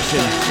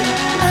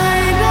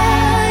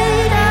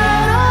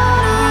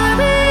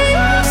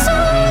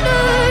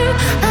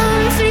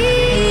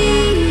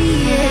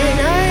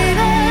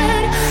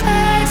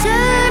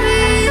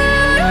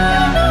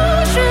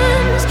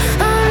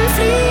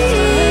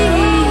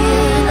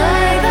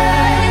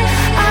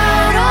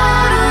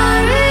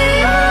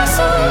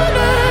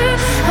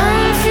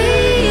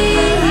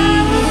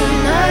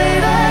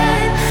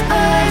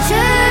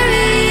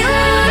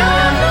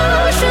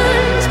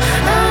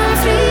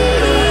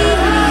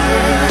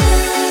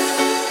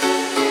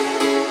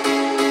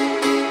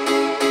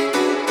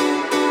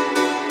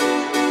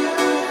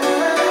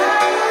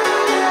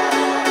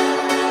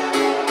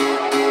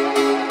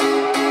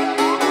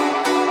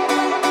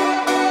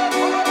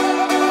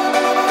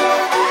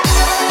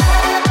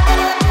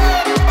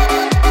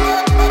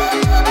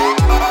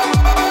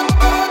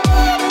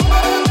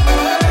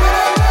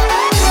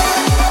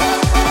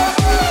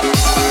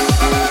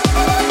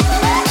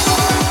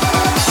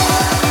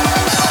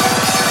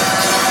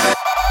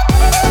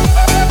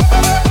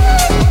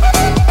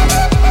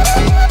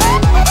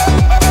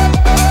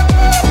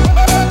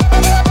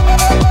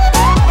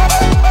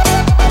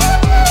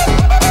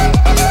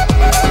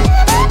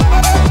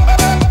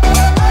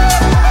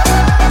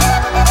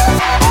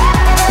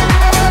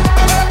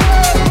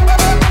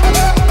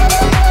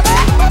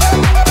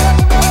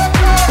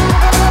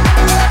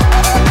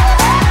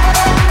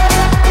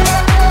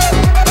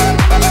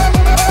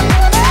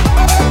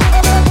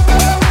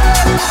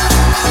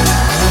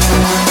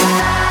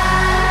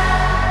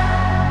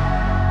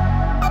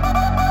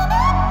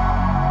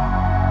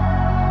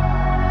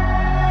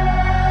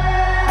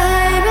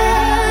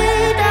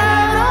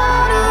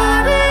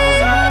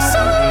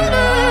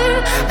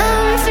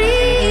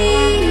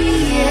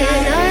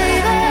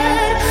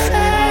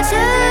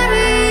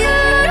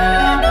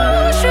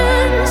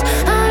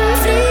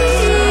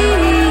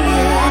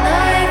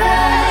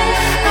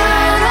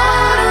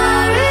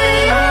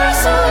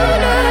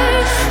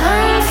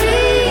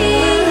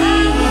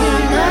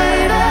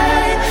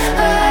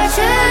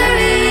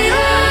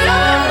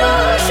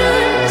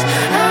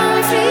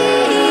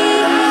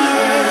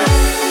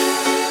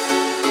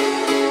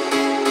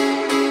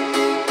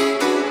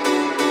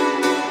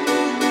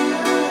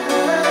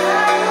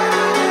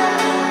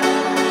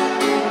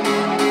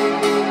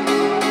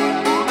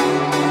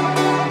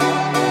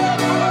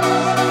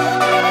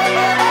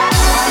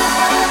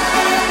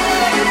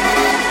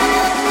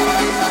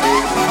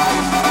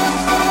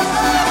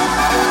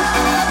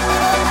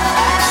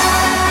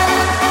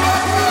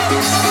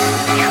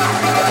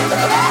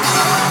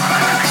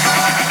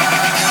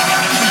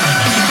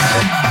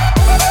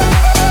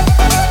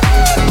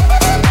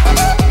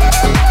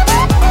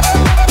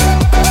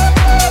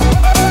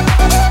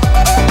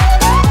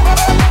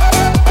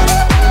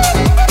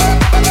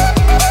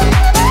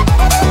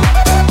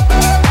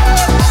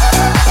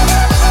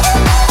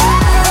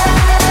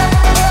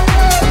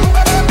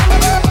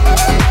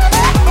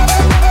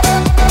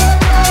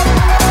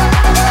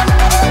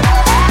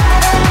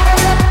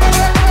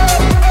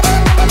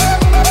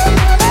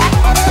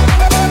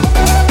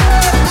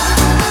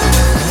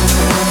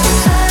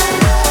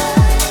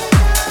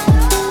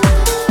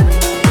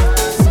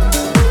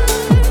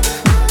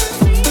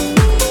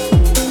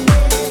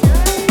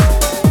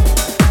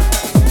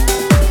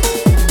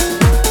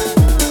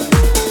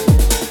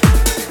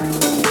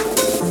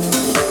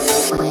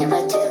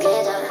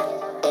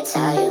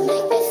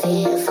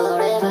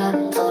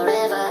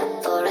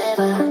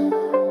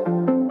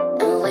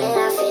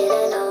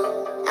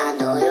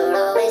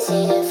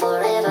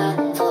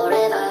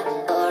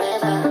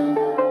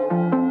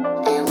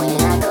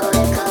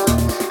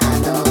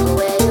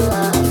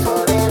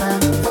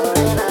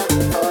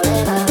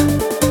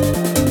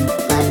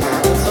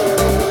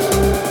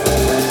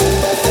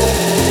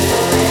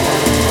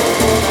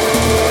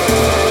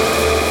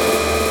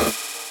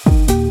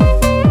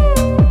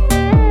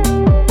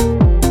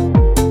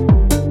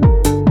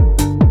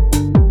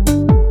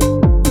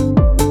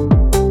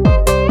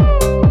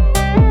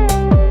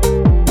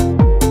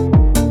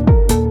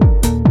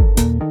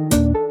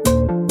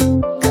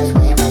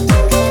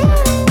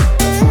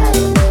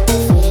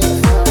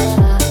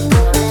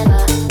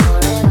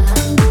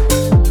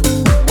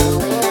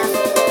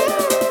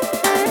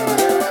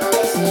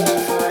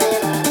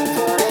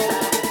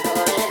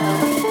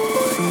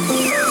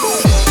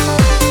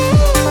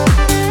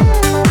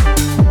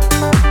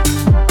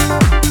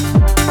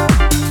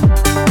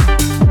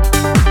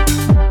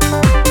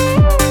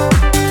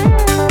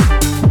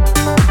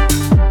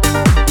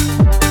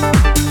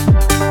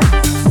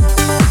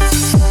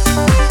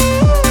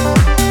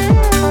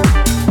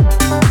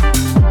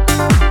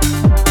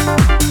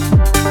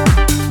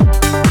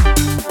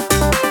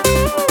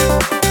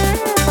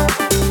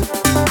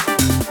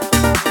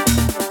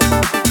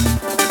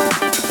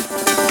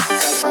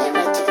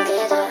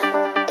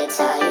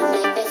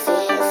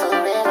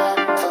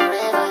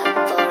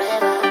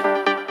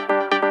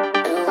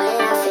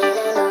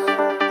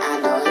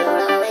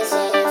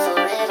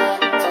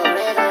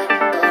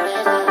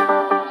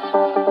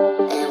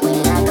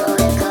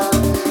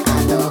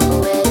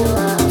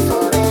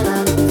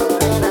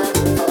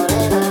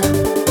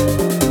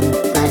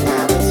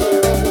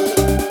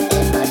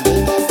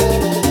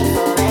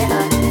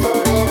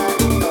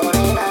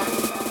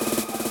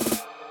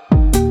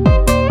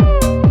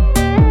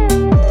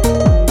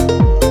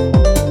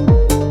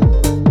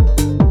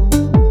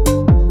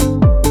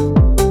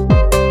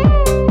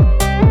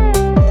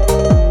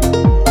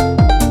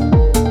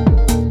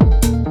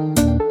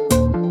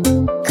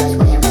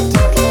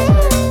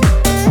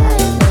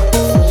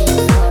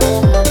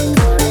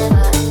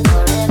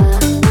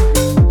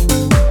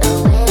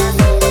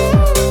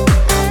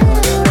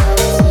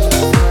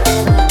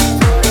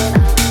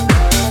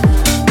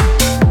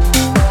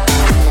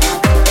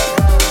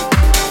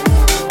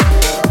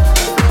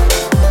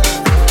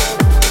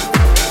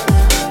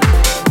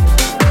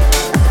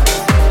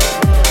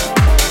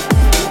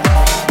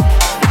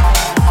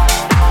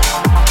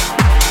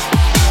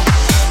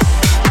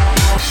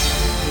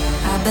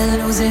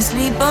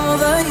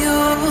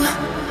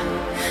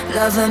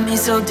 loving me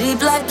so deep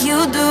like you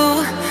do.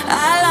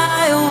 I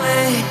lie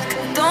awake,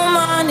 don't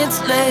mind it's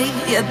late.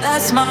 Yeah,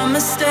 that's my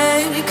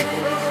mistake.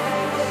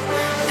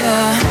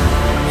 Yeah,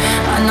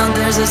 I know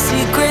there's a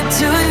secret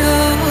to you,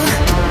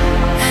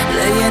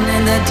 laying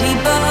in the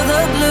deep of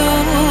the blue.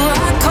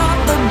 I caught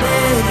the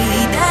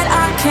bait that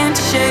I can't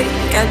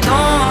shake. I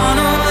don't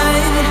wanna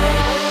wait.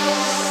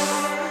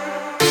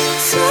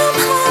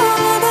 Somehow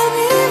I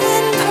believe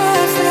in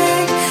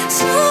perfect.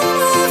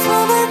 Somewhere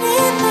from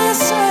beneath the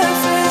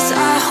surface,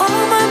 I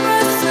hold my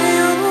breath for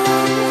you.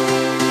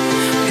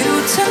 You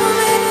tell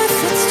me if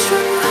it's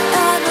true,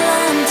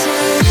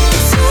 Atlantic.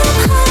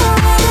 Somehow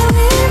I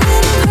believe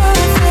in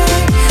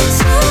perfect.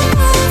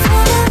 Somewhere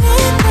from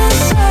beneath the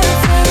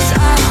surface,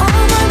 I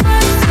hold my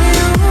breath for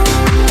you.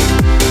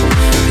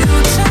 You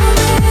tell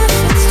me if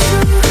it's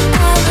true,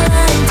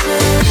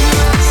 Atlantic.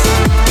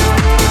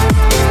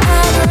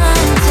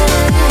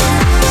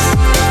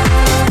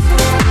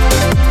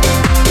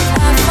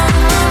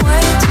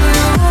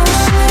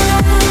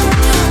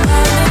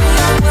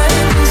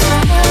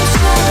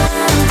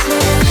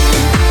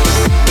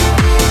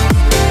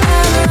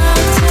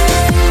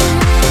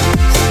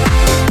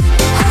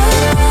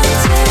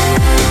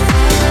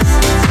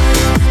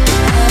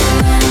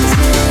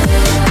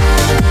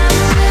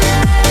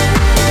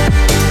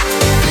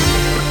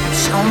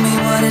 Show me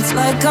what it's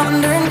like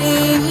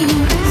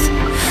underneath.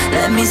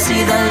 Let me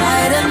see the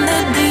light and the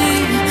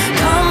deep.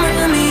 Come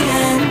reel me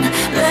in,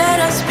 let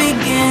us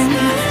begin.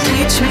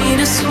 Teach me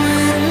to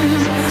swim.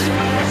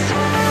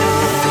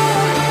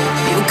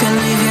 You can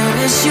leave your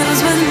issues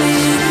with me,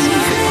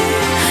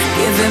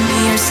 giving me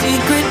your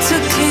secret to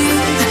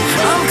keep.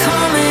 I'm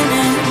coming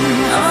in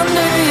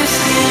under your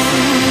skin.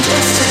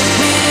 Just take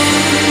me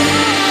in.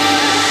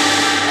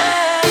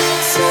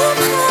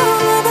 Somehow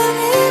I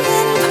believe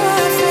in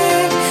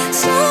perfect.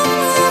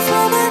 Somewhere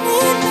from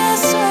beneath the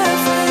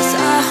surface,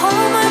 I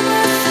hold my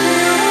breath for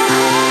you.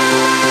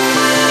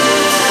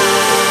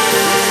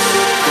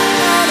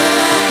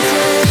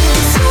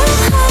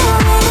 Somehow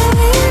I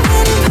believe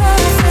in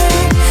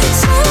perfect.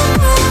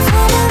 Somewhere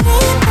from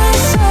beneath the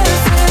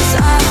surface,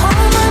 I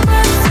hold my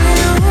breath for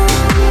you.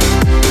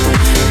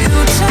 You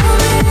tell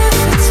me if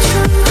it's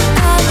true,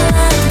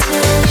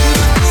 Atlantic.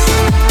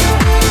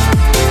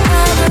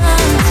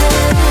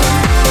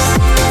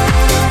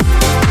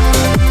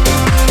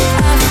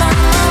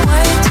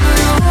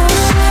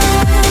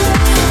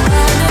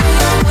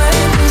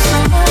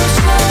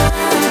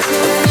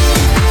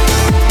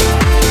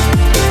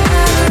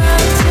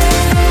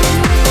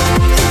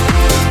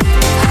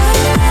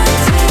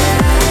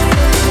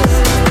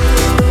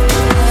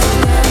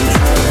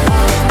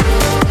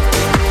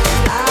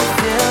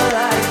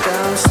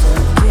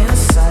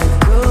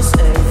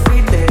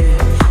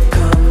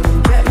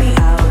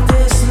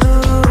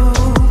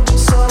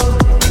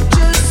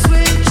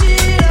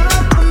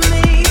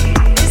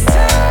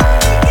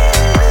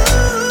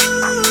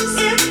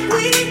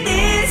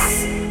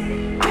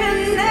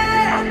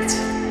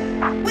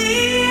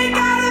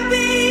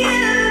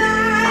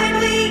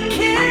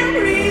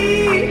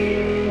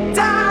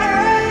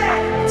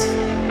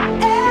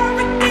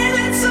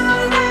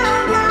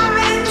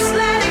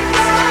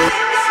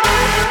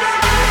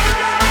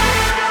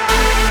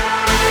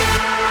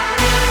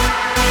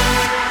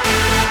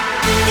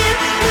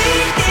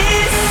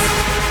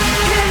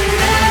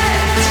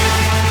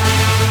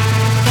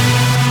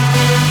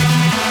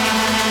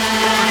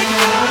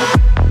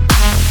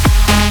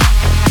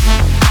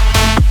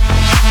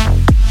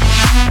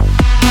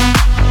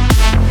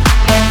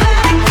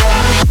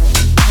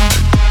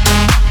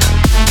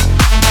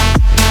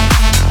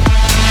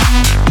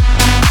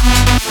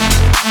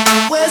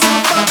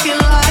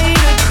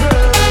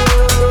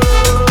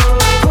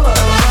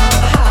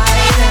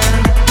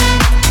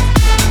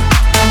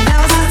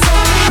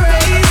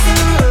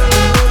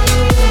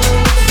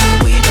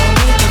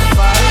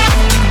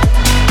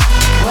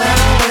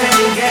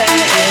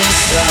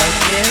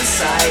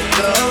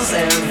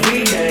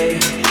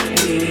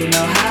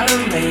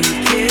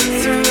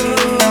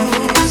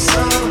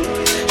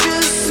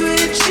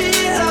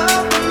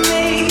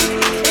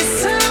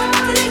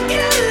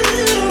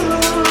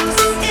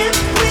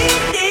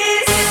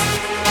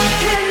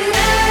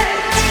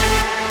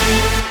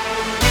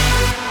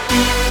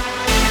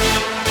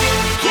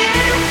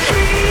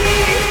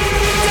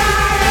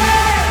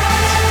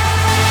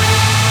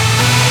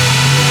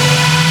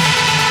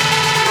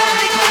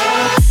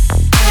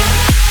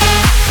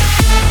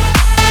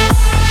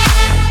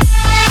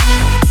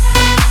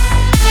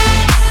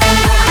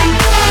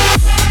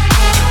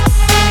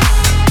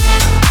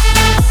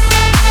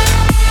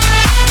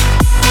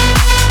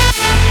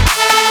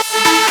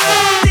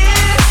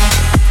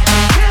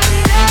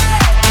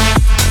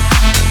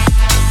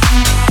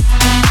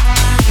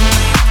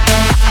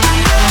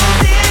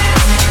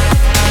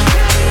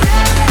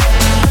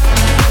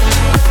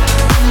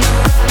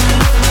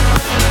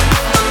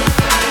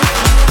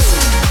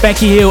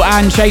 Becky Hill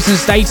and Chasing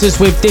Status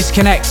with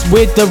Disconnect,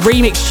 with the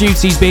remix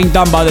duties being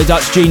done by the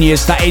Dutch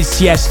genius that is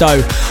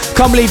Tiesto.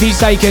 Can't believe he's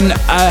taken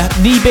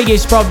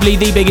probably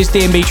the biggest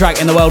D&B track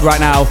in the world right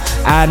now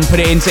and put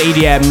it into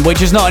EDM,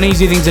 which is not an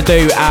easy thing to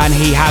do, and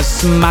he has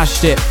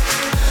smashed it.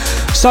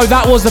 So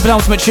that was the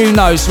penultimate tune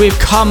though, so we've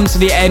come to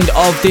the end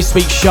of this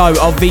week's show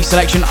of V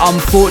Selection.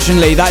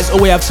 Unfortunately, that is all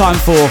we have time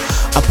for,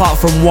 apart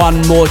from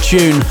one more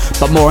tune,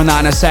 but more on that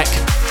in a sec.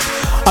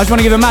 I just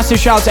want to give a massive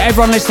shout out to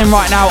everyone listening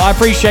right now. I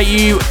appreciate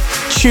you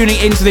tuning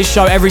into this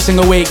show every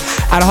single week,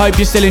 and I hope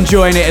you're still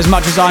enjoying it as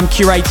much as I'm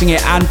curating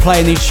it and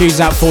playing these tunes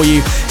out for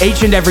you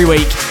each and every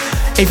week.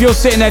 If you're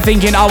sitting there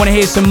thinking, I want to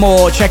hear some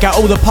more, check out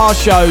all the past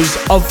shows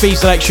of V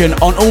Selection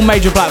on all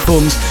major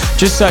platforms.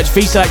 Just search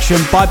V Selection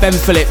by Ben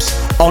Phillips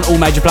on all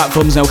major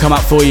platforms and it'll come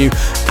up for you.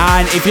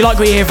 And if you like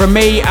what you hear from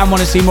me and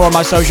want to see more on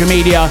my social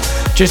media,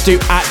 just do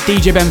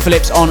 @DJ Ben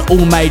Phillips on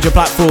all major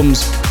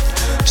platforms.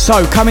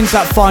 So, coming to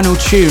that final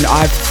tune,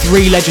 I have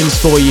three legends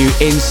for you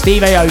in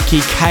Steve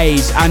Aoki,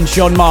 Kays and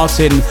John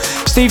Martin.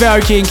 Steve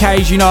Aoki and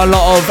Kays you know a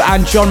lot of,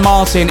 and John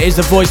Martin is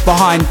the voice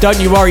behind Don't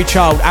You Worry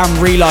Child and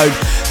Reload,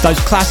 those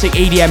classic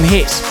EDM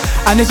hits.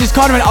 And this is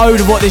kind of an ode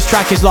of what this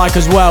track is like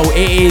as well.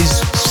 It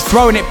is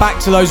throwing it back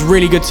to those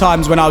really good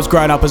times when I was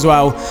growing up as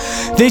well.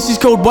 This is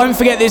called Won't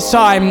Forget This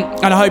Time,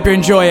 and I hope you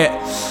enjoy it.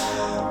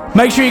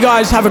 Make sure you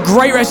guys have a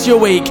great rest of your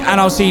week,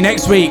 and I'll see you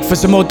next week for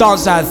some more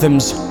dance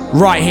anthems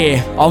right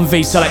here on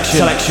V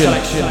Selection. I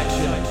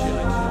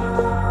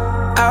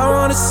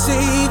wanna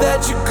see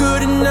that you're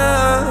good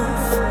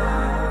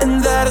enough,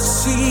 and that I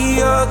see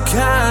your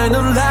kind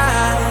of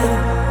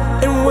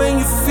light. And when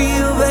you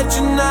feel that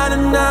you're not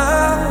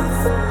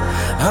enough,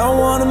 I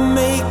wanna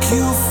make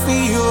you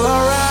feel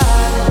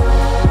alright.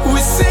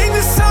 We sing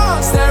the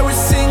songs that we're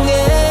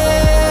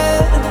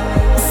singing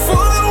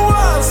for the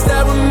ones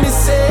that we're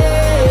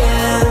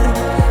missing,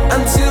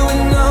 until we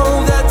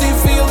know that they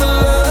feel the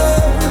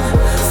love,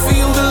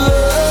 feel the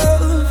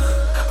love.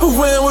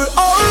 When we're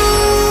older,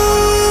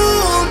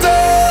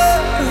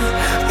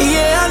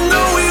 yeah, I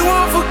know we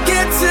won't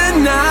forget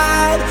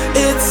tonight.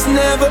 It's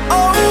never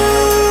over.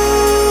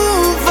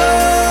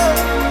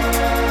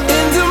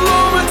 In the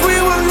moment we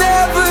will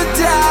never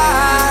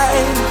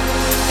die.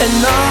 And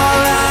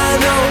all I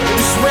know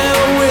is when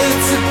we're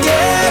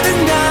together,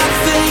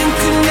 nothing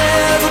can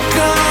ever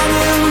come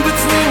in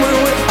between. When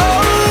we're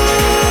older,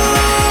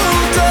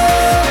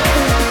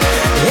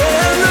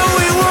 yeah, I know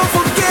we won't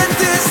forget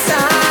this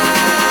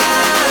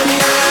time,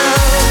 yeah.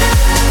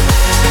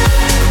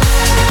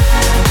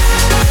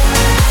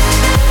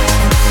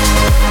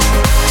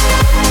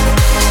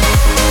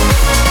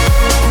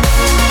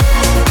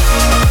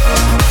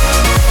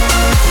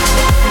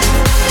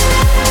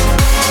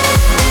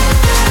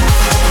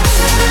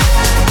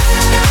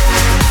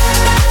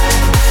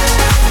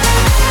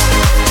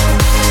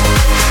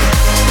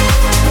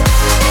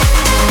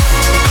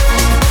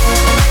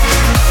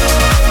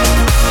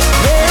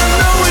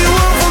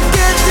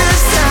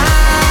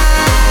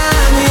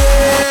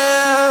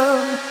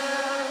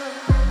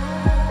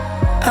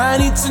 I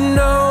need to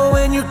know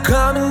when you're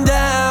coming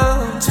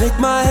down. Take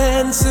my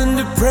hand, send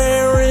a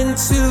prayer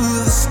into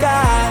the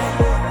sky.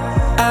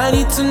 I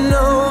need to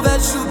know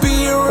that you'll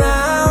be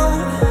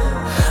around.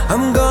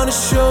 I'm gonna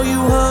show you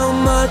how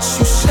much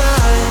you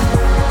shine.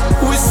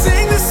 We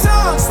sing the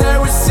songs that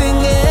we're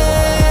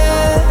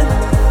singing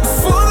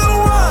for the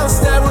ones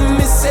that we're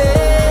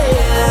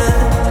missing,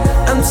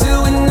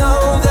 until we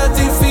know that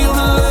they feel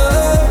the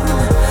love,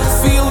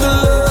 feel the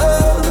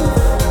love.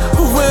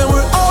 When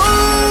we're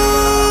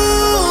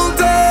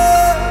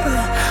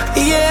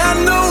yeah, I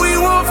know we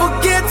won't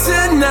forget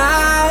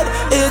tonight.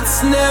 It's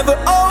never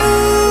over.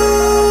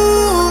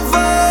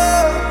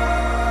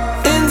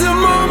 In the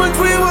moment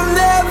we will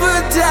never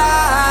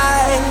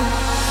die.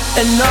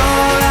 And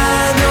all